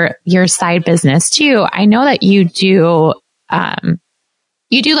your side business too, I know that you do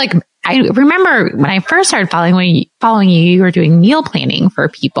like, I remember when I first started following you, you were doing meal planning for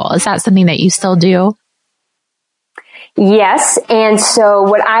people. Is that something that you still do? Yes. And so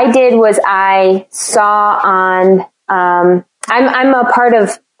what I did was I saw on, I'm a part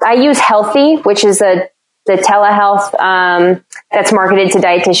of, I use Healthy, which is the telehealth, that's marketed to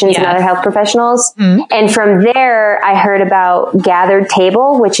dietitians and other health professionals. Mm-hmm. And from there, I heard about Gathered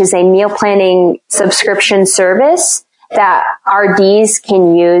Table, which is a meal planning subscription service that RDs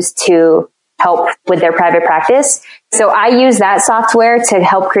can use to help with their private practice. So I use that software to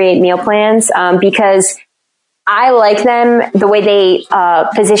help create meal plans, because I like them the way they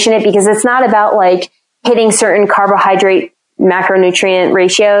position it, because it's not about like hitting certain carbohydrate macronutrient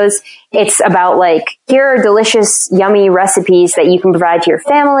ratios. It's about like, here are delicious, yummy recipes that you can provide to your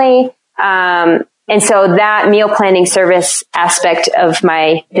family. And so that meal planning service aspect of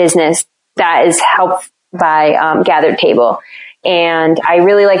my business, that is helped by Gathered Table. And I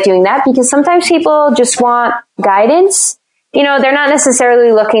really like doing that because sometimes people just want guidance. You know, they're not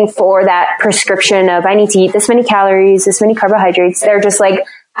necessarily looking for that prescription of, I need to eat this many calories, this many carbohydrates. They're just like,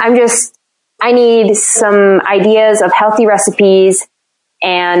 I need some ideas of healthy recipes,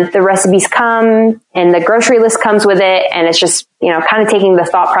 and the recipes come and the grocery list comes with it. And it's just, you know, kind of taking the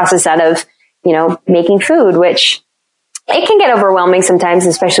thought process out of, you know, making food, which it can get overwhelming sometimes,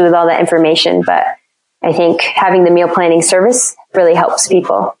 especially with all that information. But I think having the meal planning service really helps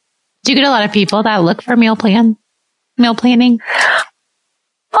people. Do you get a lot of people that look for meal planning? Not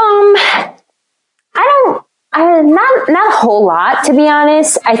a whole lot, to be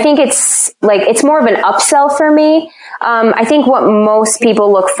honest. I think it's more of an upsell for me. I think what most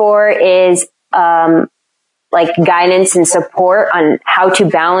people look for is, like guidance and support on how to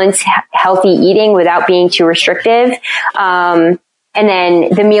balance healthy eating without being too restrictive. And then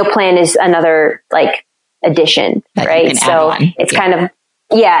the meal plan is another like addition, right? So it's kind of,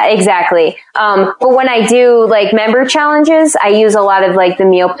 yeah, exactly. But when I do like member challenges, I use a lot of like the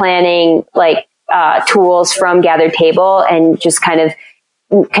meal planning, like, tools from Gathered Table, and just kind of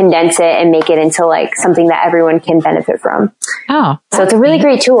condense it and make it into like something that everyone can benefit from. Oh, so it's a really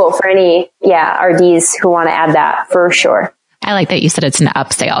great tool for any, RDs who want to add that for sure. I like that you said it's an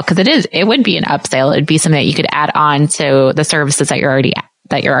upsell, because it would be an upsell. It'd be something that you could add on to the services that you're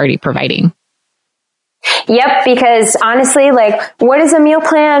already providing. Yep. Because honestly, like, what is a meal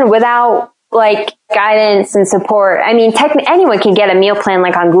plan without like guidance and support? I mean, anyone can get a meal plan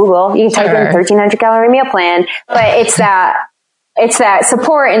like on Google. You can type in 1,300 calorie meal plan, but it's that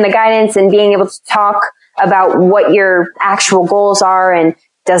support and the guidance and being able to talk about what your actual goals are, and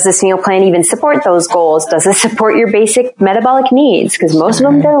does this meal plan even support those goals? Does it support your basic metabolic needs? Because most of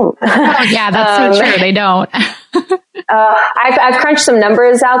them don't. Oh, yeah, that's so true. They don't. I've crunched some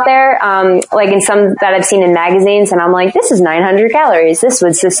numbers out there, like in some that I've seen in magazines, and I'm like, this is 900 calories. This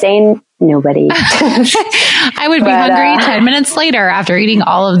would sustain nobody. I would be hungry 10 minutes later after eating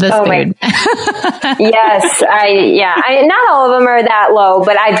all of this food. Yes. Not all of them are that low,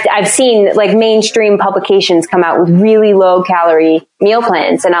 but I've seen like mainstream publications come out with really low calorie meal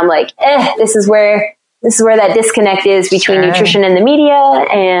plans. And I'm like, this is where that disconnect is between nutrition and the media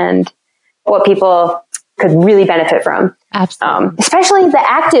and what people could really benefit from. Absolutely. Especially the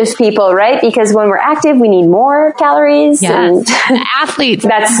active people, right? Because when we're active, we need more calories. Yes. And athletes,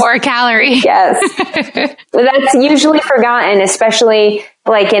 that's more calories. Yes. That's usually forgotten, especially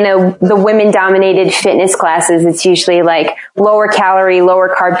like in the women dominated fitness classes. It's usually like lower calorie, lower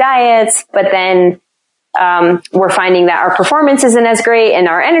carb diets, but then, we're finding that our performance isn't as great and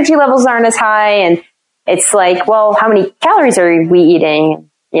our energy levels aren't as high. And it's like, well, how many calories are we eating?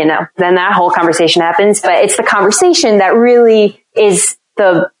 You know, then that whole conversation happens, but it's the conversation that really is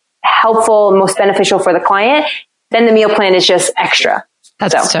the helpful, most beneficial for the client. Then the meal plan is just extra.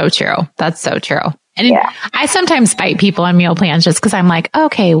 That's so true. That's so true. And I sometimes fight people on meal plans just because I'm like,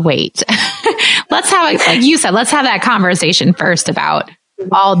 okay, wait, let's have, like you said, let's have that conversation first about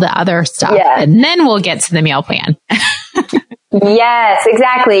all the other stuff. Yeah. And then we'll get to the meal plan. Yes,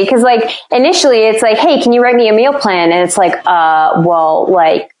 exactly. Cause like initially it's like, hey, can you write me a meal plan? And it's like, well,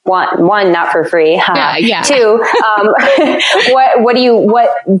 like one, not for free. Huh? Yeah. Two,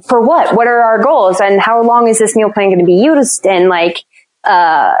 what are our goals and how long is this meal plan going to be used? And like, when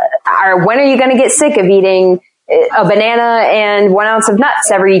are you going to get sick of eating a banana and 1 ounce of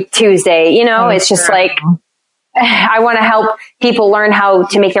nuts every Tuesday. You know, it's just like, I want to help people learn how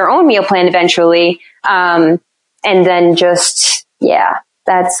to make their own meal plan eventually. And then just,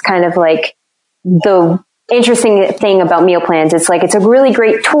 that's kind of like the interesting thing about meal plans. It's like, it's a really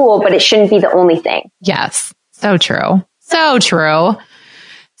great tool, but it shouldn't be the only thing. Yes. So true. So true.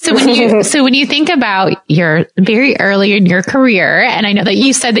 So when you think about your very early in your career, and I know that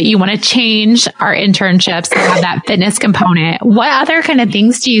you said that you want to change our internships and have that fitness component, what other kind of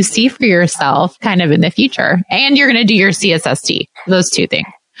things do you see for yourself kind of in the future? And you're going to do your CSST, those two things.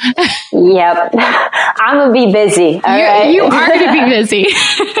 Yep. I'm going to be busy. You are going to be busy.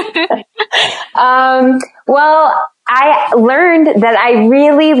 Well, I learned that I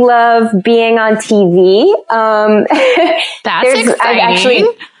really love being on TV. That's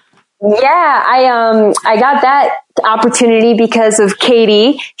exciting. I got that opportunity because of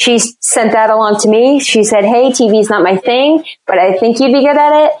Katie. She sent that along to me. She said, "Hey, TV's not my thing, but I think you'd be good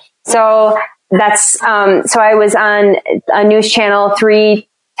at it." So that's, so I was on a news channel 3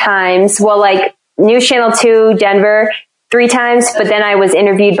 times. Well, like News Channel 2, Denver, 3 times, but then I was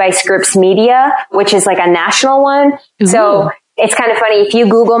interviewed by Scripps Media, which is like a national one. Ooh. So it's kind of funny. If you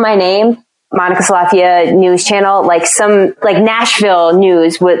Google my name, Monica Salafia News Channel, like some, like Nashville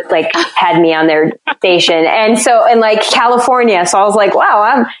News would like had me on their station. And so, and like California. So I was like,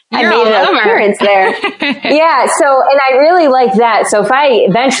 wow, I made an appearance there. Yeah. So, and I really like that. So if I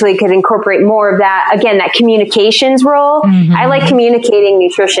eventually could incorporate more of that, again, that communications role, I like communicating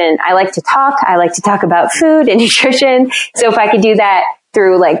nutrition. I like to talk. I like to talk about food and nutrition. So if I could do that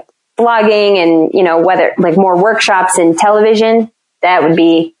through like blogging and, you know, whether like more workshops and television, that would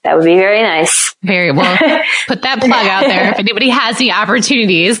be very nice. Very well. Put that plug out there. If anybody has the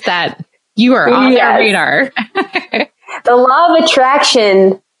opportunities that you are on their radar. The law of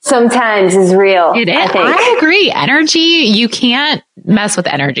attraction sometimes is real. It is. I agree. Energy, you can't mess with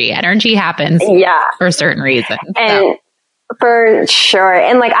energy. Energy happens for a certain reason. And for sure.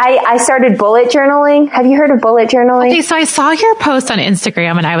 And like I started bullet journaling. Have you heard of bullet journaling? Okay, so I saw your post on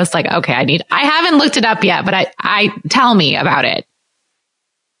Instagram and I was like, okay, I haven't looked it up yet, but I tell me about it.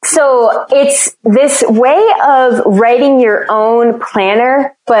 So it's this way of writing your own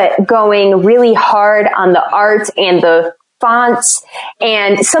planner, but going really hard on the art and the fonts.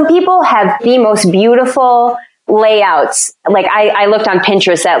 And some people have the most beautiful layouts. Like I looked on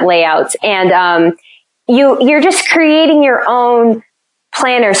Pinterest at layouts, and you're just creating your own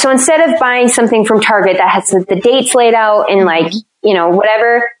planner. So instead of buying something from Target that has the dates laid out and like, you know,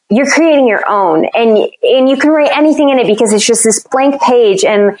 whatever, you're creating your own, and you can write anything in it because it's just this blank page.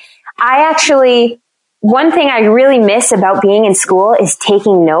 And one thing I really miss about being in school is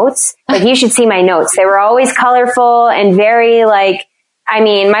taking notes. Like you should see my notes. They were always colorful and very like, I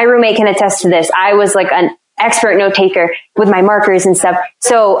mean, my roommate can attest to this. I was like an expert note taker with my markers and stuff.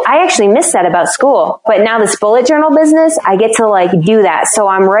 So I actually miss that about school. But now this bullet journal business, I get to like do that. So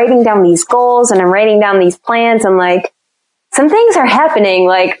I'm writing down these goals and I'm writing down these plans. I'm like, some things are happening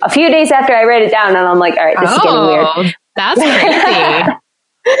like a few days after I write it down, and I'm like, all right, this is getting weird. That's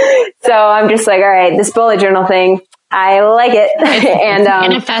crazy. So I'm just like, all right, this bullet journal thing, I like it. And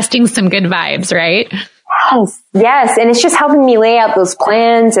manifesting some good vibes, right? Yes. And it's just helping me lay out those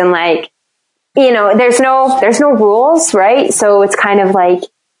plans, and like, you know, there's no rules, right? So it's kind of like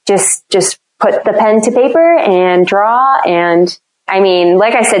just put the pen to paper and draw. And I mean,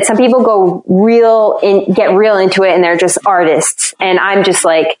 like I said, some people get real into it and they're just artists. And I'm just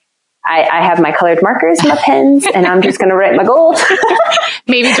like, I have my colored markers and my pens, and I'm just going to write my goals.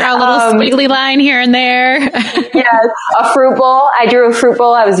 Maybe draw a little squiggly line here and there. Yeah, a fruit bowl. I drew a fruit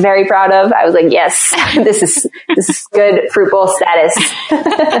bowl I was very proud of. I was like, yes, this is good fruit bowl status.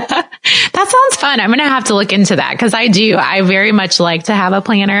 That sounds fun. I'm going to have to look into that, because I very much like to have a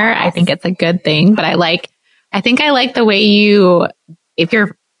planner. I think it's a good thing, but I think I like the way if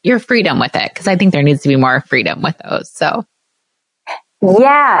your freedom with it, because I think there needs to be more freedom with those. So.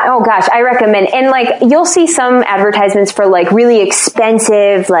 Yeah. Oh gosh, I recommend. And like, you'll see some advertisements for like really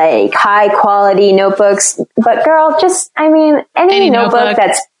expensive, like high quality notebooks. But girl, any notebook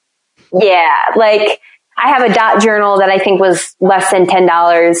that's, like I have a dot journal that I think was less than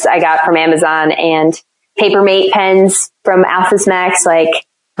 $10 I got from Amazon, and Papermate pens from Alphas Max. Like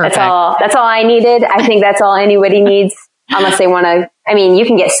Perfect. That's all I needed. I think that's all anybody needs. Unless they want to, you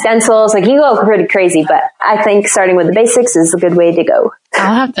can get stencils, like you go pretty crazy, but I think starting with the basics is a good way to go.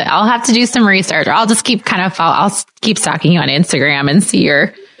 I'll have to do some research, or I'll just keep I'll keep stalking you on Instagram and see I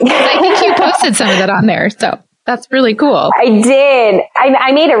think you posted some of that on there. So that's really cool. I did.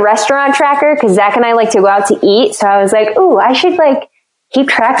 I made a restaurant tracker because Zach and I like to go out to eat. So I was like, ooh, I should like keep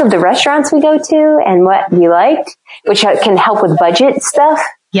track of the restaurants we go to and what we liked, which can help with budget stuff.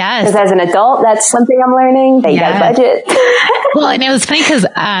 Yes. Because as an adult, that's something I'm learning, that you got to budget. Well, and it was funny because,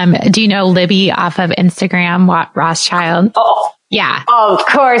 do you know Libby off of Instagram, Rothschild? Oh, yeah. Of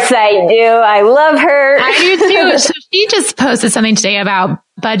course I do. I love her. I do too. So she just posted something today about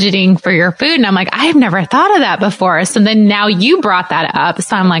budgeting for your food. And I'm like, I've never thought of that before. So then now you brought that up.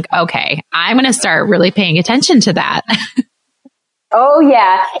 So I'm like, okay, I'm going to start really paying attention to that. Oh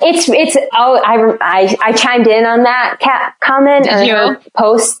yeah, I chimed in on that comment or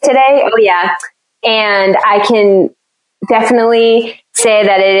post today. Oh yeah, and I can definitely say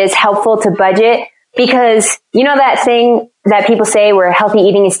that it is helpful to budget because you know that thing that people say where healthy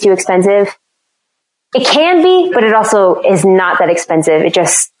eating is too expensive. It can be, but it also is not that expensive. It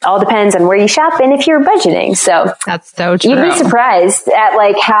just all depends on where you shop and if you're budgeting. So that's so true. You'd be surprised at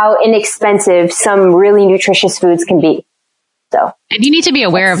like how inexpensive some really nutritious foods can be. So, and you need to be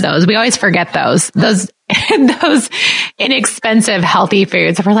aware of those. We always forget those inexpensive, healthy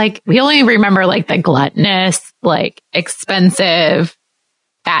foods. We're like, we only remember like the gluttonous, like expensive,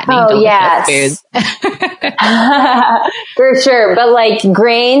 fattening, delicious foods. For sure. But like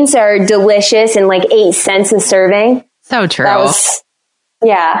grains are delicious and like 8 cents a serving. So true.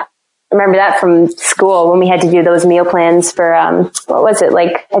 Yeah. I remember that from school when we had to do those meal plans for, what was it?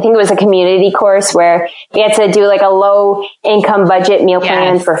 Like, I think it was a community course where we had to do like a low income budget meal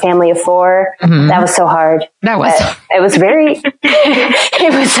plan for a family of 4. Mm-hmm. That was so hard. It was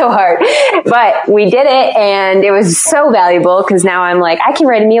it was so hard, but we did it and it was so valuable because now I'm like, I can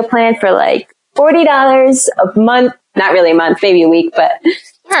write a meal plan for like $40 a month, not really a month, maybe a week, but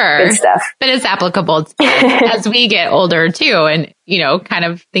good stuff. But it's applicable as we get older too. And, you know, kind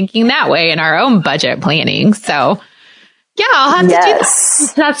of thinking that way in our own budget planning. So yeah, I'll have to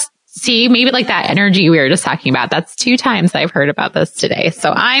do that. See, maybe like that energy we were just talking about. That's 2 times I've heard about this today.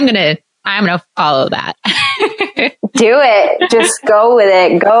 So I'm going to follow that. Do it. Just go with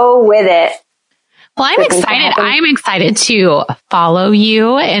it. Go with it. Well, I'm excited. I'm excited to follow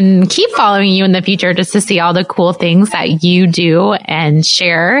you and keep following you in the future just to see all the cool things that you do and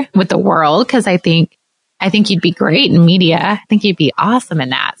share with the world. Cause I think you'd be great in media. I think you'd be awesome in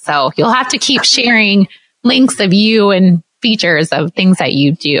that. So you'll have to keep sharing links of you and features of things that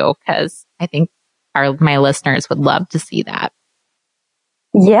you do. Cause I think my listeners would love to see that.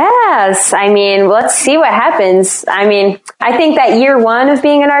 Yes. I mean, let's see what happens. I mean, I think that year 1 of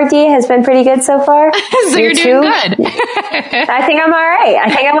being an RD has been pretty good so far. So you're doing good. I think I'm all right.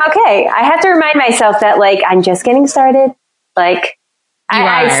 I think I'm okay. I have to remind myself that like, I'm just getting started. Like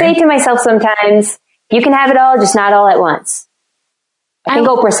I say to myself sometimes, you can have it all, just not all at once. I think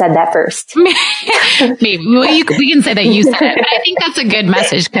Oprah said that first. Maybe we can say that you said it. I think that's a good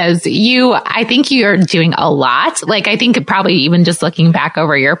message because I think you're doing a lot. Like, I think probably even just looking back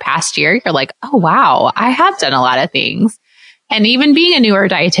over your past year, you're like, oh, wow, I have done a lot of things. And even being a newer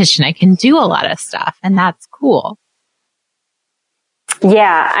dietitian, I can do a lot of stuff. And that's cool.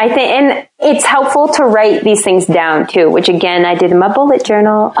 Yeah, I think, and it's helpful to write these things down too, which again, I did in my bullet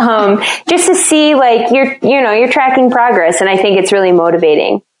journal, just to see like you're tracking progress. And I think it's really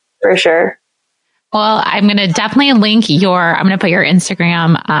motivating for sure. Well, I'm going to definitely I'm going to put your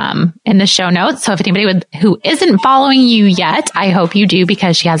Instagram, in the show notes. So if anybody who isn't following you yet, I hope you do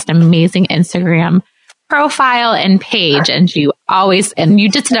because she has an amazing Instagram profile and page. And you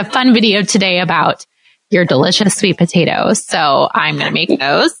just did a fun video today about your delicious sweet potatoes. So I'm going to make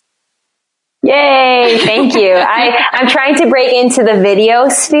those. Yay. Thank you. I'm trying to break into the video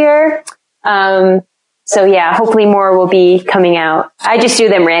sphere. So yeah, hopefully more will be coming out. I just do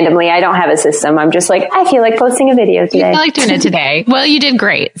them randomly. I don't have a system. I'm just like, I feel like posting a video today. You feel like doing it today. Well, you did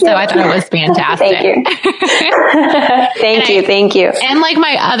great. So I thought it was fantastic. Thank you. Thank you. And like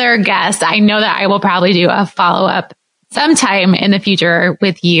my other guests, I know that I will probably do a follow-up sometime in the future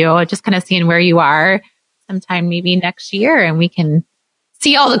with you, just kind of seeing where you are sometime maybe next year, and we can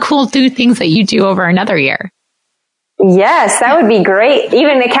see all the cool things that you do over another year. Yes, that would be great.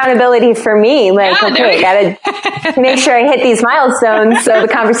 Even accountability for me. Like, gotta make sure I hit these milestones so the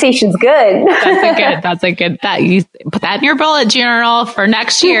conversation's good. That's a good, you put that in your bullet journal for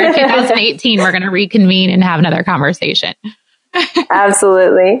next year, 2018. We're going to reconvene and have another conversation.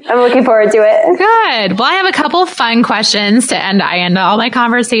 Absolutely. I'm looking forward to it. Good. Well, I have a couple fun questions to end. I end all my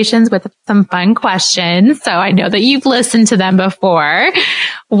conversations with some fun questions. So I know that you've listened to them before.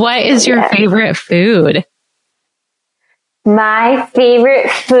 What is your favorite food? My favorite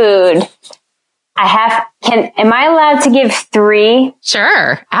food. Am I allowed to give 3?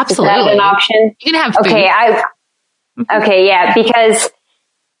 Sure. Absolutely. Is that an option? You can have food. Okay. Yeah, because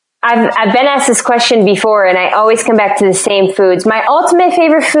I've been asked this question before, and I always come back to the same foods. My ultimate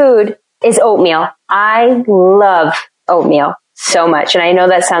favorite food is oatmeal. I love oatmeal so much, and I know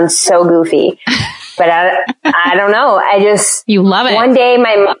that sounds so goofy, but I don't know. You love it. One day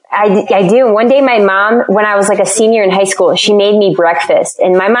I do. One day my mom, when I was like a senior in high school, she made me breakfast,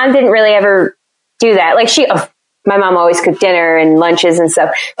 and my mom didn't really ever do that. Like my mom always cooked dinner and lunches and stuff,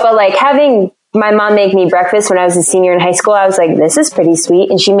 but like having my mom make me breakfast when I was a senior in high school, I was like, this is pretty sweet.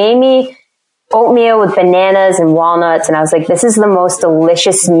 And she made me oatmeal with bananas and walnuts. And I was like, this is the most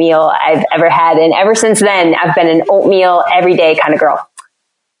delicious meal I've ever had. And ever since then, I've been an oatmeal every day kind of girl.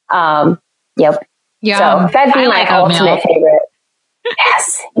 Yep. Yeah. So that'd be my ultimate favorite.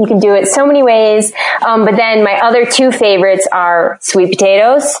 Yes. You can do it so many ways. But then my other two favorites are sweet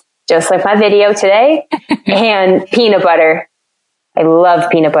potatoes, just like my video today, and peanut butter. I love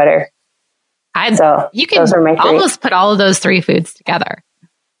peanut butter. You can those are my three. Almost put all of those three foods together.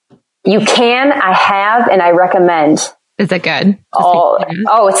 You can. I have, and I recommend. Is it good? Oh,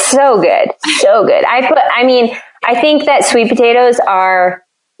 it's so good. So good. I think that sweet potatoes are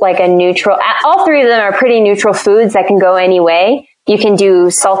like a neutral, all three of them are pretty neutral foods that can go any way. You can do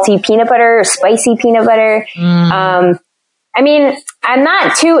salty peanut butter or spicy peanut butter. I'm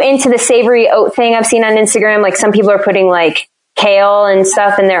not too into the savory oat thing I've seen on Instagram. Like some people are putting like kale and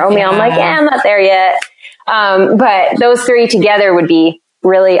stuff in their oatmeal. Yeah. I'm like, I'm not there yet. But those three together would be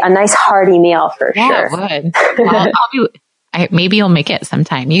really a nice hearty meal for sure. It would. Well, maybe you'll make it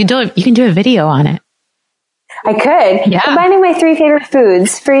sometime. You can do a video on it. I could. Yeah. Combining my three favorite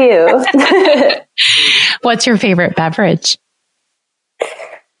foods for you. What's your favorite beverage?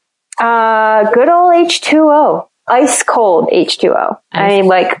 Good old H2O. Ice cold H2O. I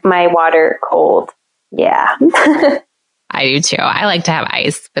like my water cold. Yeah. I do too. I like to have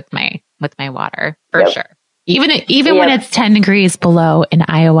ice with my water for sure. Even when it's 10 degrees below in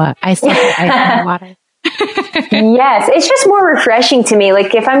Iowa, I still put ice in my water. Yes, it's just more refreshing to me.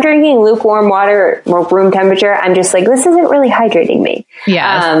 Like if I'm drinking lukewarm water or room temperature, I'm just like, this isn't really hydrating me.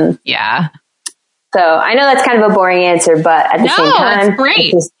 Yeah. Yeah. So I know that's kind of a boring answer, but at the same time, it's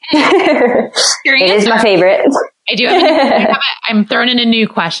great. It is my favorite. I do. I'm throwing in a new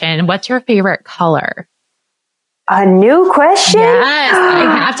question. What's your favorite color? A new question? Yes,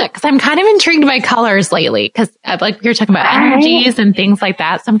 I have to, because I'm kind of intrigued by colors lately. Because like you're talking about energies and things like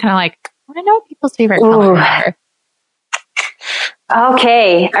that, so I'm kind of like, I want to know what people's favorite colors are.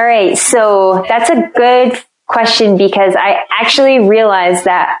 Okay, all right. So that's a good question because I actually realized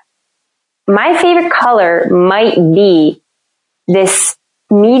that my favorite color might be this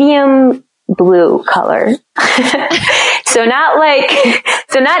medium blue color. So not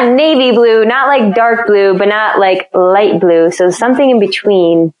navy blue, not like dark blue, but not like light blue. So something in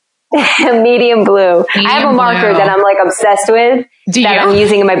between. Medium blue. I have a marker that I'm like obsessed with I'm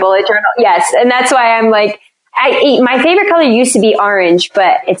using in my bullet journal. Yes. And that's why I'm like, my favorite color used to be orange,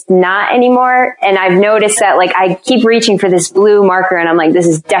 but it's not anymore. And I've noticed that like I keep reaching for this blue marker and I'm like, this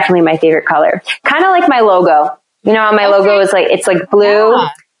is definitely my favorite color. Kind of like my logo. You know how my logo is like, it's like blue.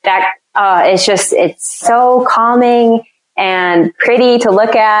 Yeah. It's so calming and pretty to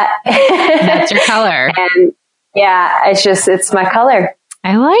look at. That's your color. And yeah, it's my color.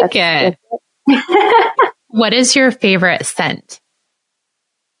 I like it. What is your favorite scent?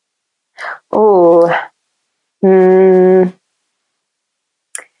 Oh,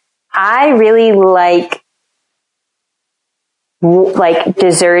 I really like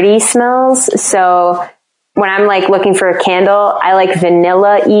desserty smells. So when I'm like looking for a candle, I like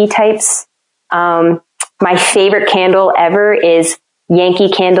vanilla-y types. My favorite candle ever is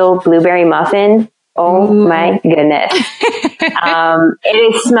Yankee Candle Blueberry Muffin. Oh my goodness.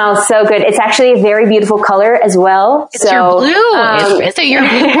 It smells so good. It's actually a very beautiful color as well. It's your blue. Is it your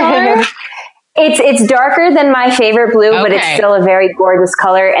blue color? It's darker than my favorite blue, but it's still a very gorgeous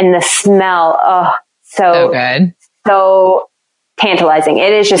color. And the smell, so good. So tantalizing.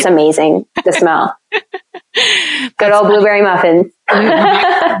 It is just amazing, the smell. Good old blueberry muffins.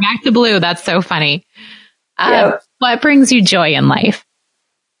 Back to blue. That's so funny. Yep. What brings you joy in life?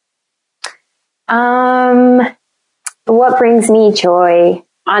 What brings me joy?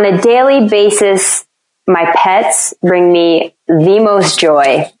 On a daily basis, my pets bring me the most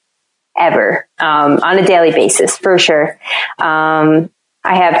joy ever, on a daily basis, for sure. I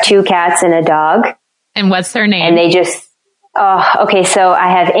have 2 cats and a dog. And what's their name? And they just, okay. So I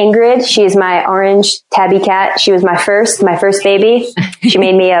have Ingrid. She is my orange tabby cat. She was my first baby. She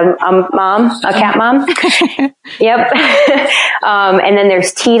made me a cat mom. Yep. And then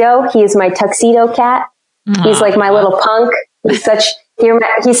there's Tito. He is my tuxedo cat. He's like my little punk. He's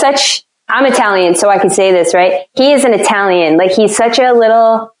such I'm Italian, so I can say this, right? He is an Italian. Like he's kind of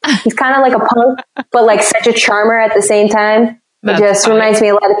like a punk, but like such a charmer at the same time. It just reminds me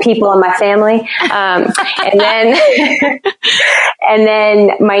a lot of people in my family. And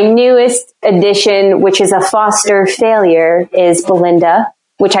then my newest addition, which is a foster failure, is Belinda,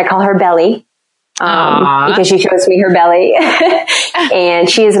 which I call her Belly. Because she shows me her belly. And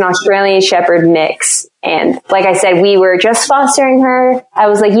she is an Australian Shepherd mix. And like I said, we were just fostering her. I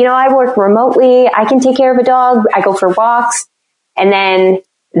was like, I work remotely. I can take care of a dog. I go for walks. And then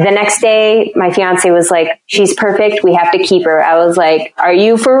the next day, my fiance was like, she's perfect. We have to keep her. I was like, are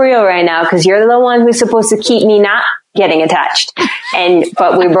you for real right now? Because you're the one who's supposed to keep me not getting attached.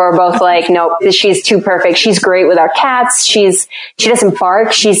 But we were both like, nope, she's too perfect. She's great with our cats. She doesn't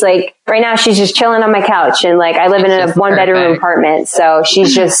bark. She's like, right now she's just chilling on my couch. And like, I live in a 1-bedroom apartment. So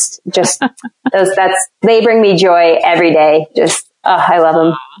she's just they bring me joy every day. I love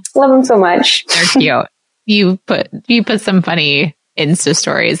them. Love them so much. They're cute. You put some funny Insta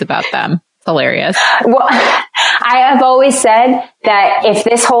stories about them. It's hilarious. Well, I have always said that if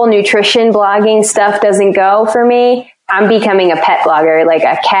this whole nutrition blogging stuff doesn't go for me, I'm becoming a pet blogger, like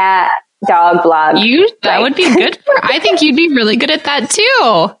a cat, dog blog. That would be good I think you'd be really good at that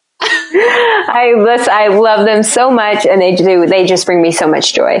too. I love them so much, and they just bring me so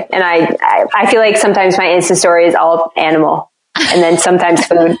much joy. And I feel like sometimes my Insta story is all animal, and then sometimes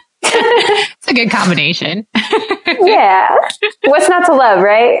food. It's a good combination. Yeah. What's not to love,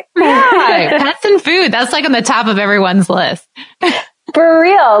 right? Yeah, pets and food. That's like on the top of everyone's list. For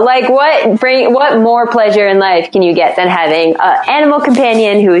real. Like what more pleasure in life can you get than having an animal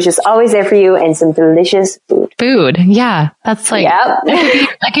companion who is just always there for you and some delicious food? Food. Yeah. That's like,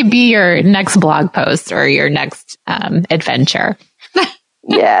 that could be your next blog post or your next adventure.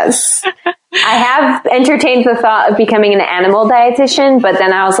 Yes. I have entertained the thought of becoming an animal dietitian, but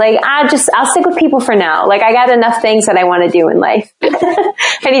then I was like, I'll stick with people for now. Like I got enough things that I want to do in life.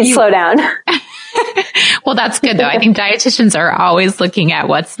 I need to slow down. Well, that's good though. I think dietitians are always looking at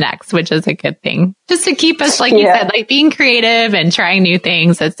what's next, which is a good thing. Just to keep us, like you said, like being creative and trying new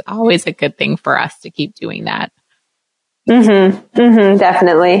things. It's always a good thing for us to keep doing that.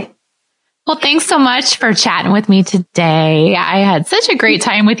 Definitely. Well, thanks so much for chatting with me today. I had such a great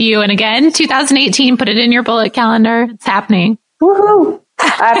time with you. And again, 2018, put it in your bullet calendar. It's happening. Woohoo.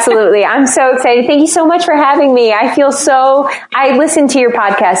 Absolutely. I'm so excited. Thank you so much for having me. I listen to your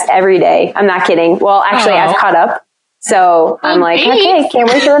podcast every day. I'm not kidding. Well, actually, I've caught up. So I'm like, okay, can't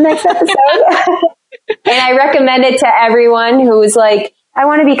wait for the next episode. And I recommend it to everyone who's like, I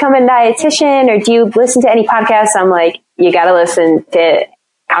want to become a dietitian, or do you listen to any podcasts? I'm like, you got to listen to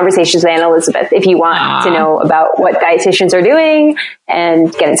Conversations with Anna Elizabeth if you want to know about what dietitians are doing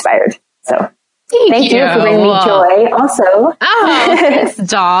and get inspired. So thank you for bringing me joy also. Oh, thanks,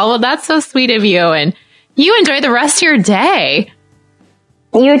 doll. Well, that's so sweet of you. And you enjoy the rest of your day.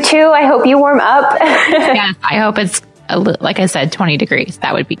 You too. I hope you warm up. Yes, I hope it's, like I said, 20 degrees.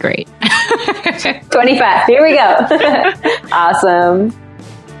 That would be great. 25. Here we go. Awesome.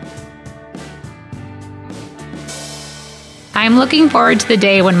 I'm looking forward to the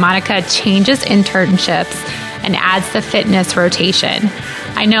day when Monica changes internships and adds the fitness rotation.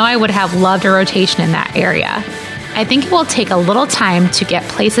 I know I would have loved a rotation in that area. I think it will take a little time to get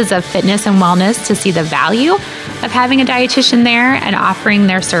places of fitness and wellness to see the value of having a dietitian there and offering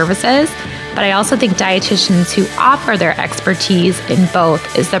their services. But I also think dietitians who offer their expertise in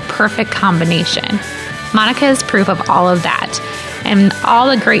both is the perfect combination. Monica is proof of all of that. And all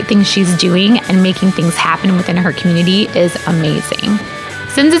the great things she's doing and making things happen within her community is amazing.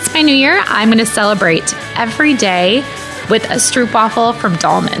 Since it's my new year, I'm going to celebrate every day with a stroopwafel from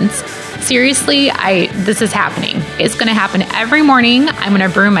Dahlman's. Seriously, this is happening. It's going to happen every morning. I'm going to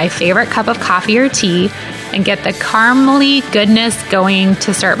brew my favorite cup of coffee or tea and get the caramely goodness going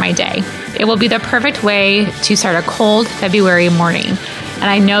to start my day. It will be the perfect way to start a cold February morning, and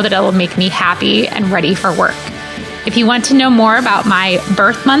I know that it will make me happy and ready for work. If you want to know more about my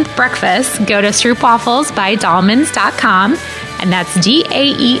birth month breakfast, go to stroopwafelsbydahlmans.com, and that's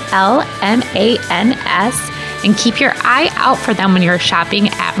DAELMANS, and keep your eye out for them when you're shopping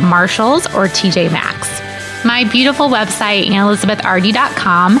at Marshall's or TJ Maxx. My beautiful website,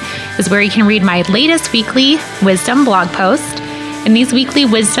 AnnaElizabethRD.com, is where you can read my latest weekly wisdom blog post. In these weekly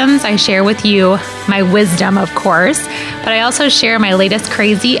wisdoms, I share with you my wisdom, of course, but I also share my latest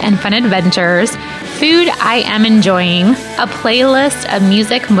crazy and fun adventures, food I am enjoying, a playlist of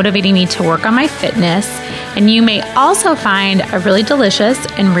music motivating me to work on my fitness, and you may also find a really delicious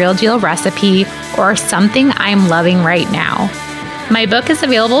and real deal recipe or something I'm loving right now. My book is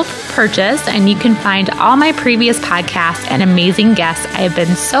available for purchase, and you can find all my previous podcasts and amazing guests I have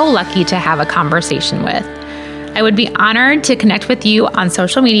been so lucky to have a conversation with. I would be honored to connect with you on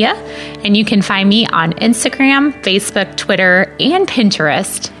social media, and you can find me on Instagram, Facebook, Twitter, and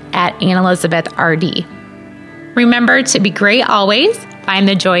Pinterest at Anne Elizabeth RD. Remember to be great always, find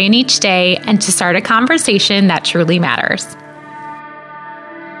the joy in each day, and to start a conversation that truly matters.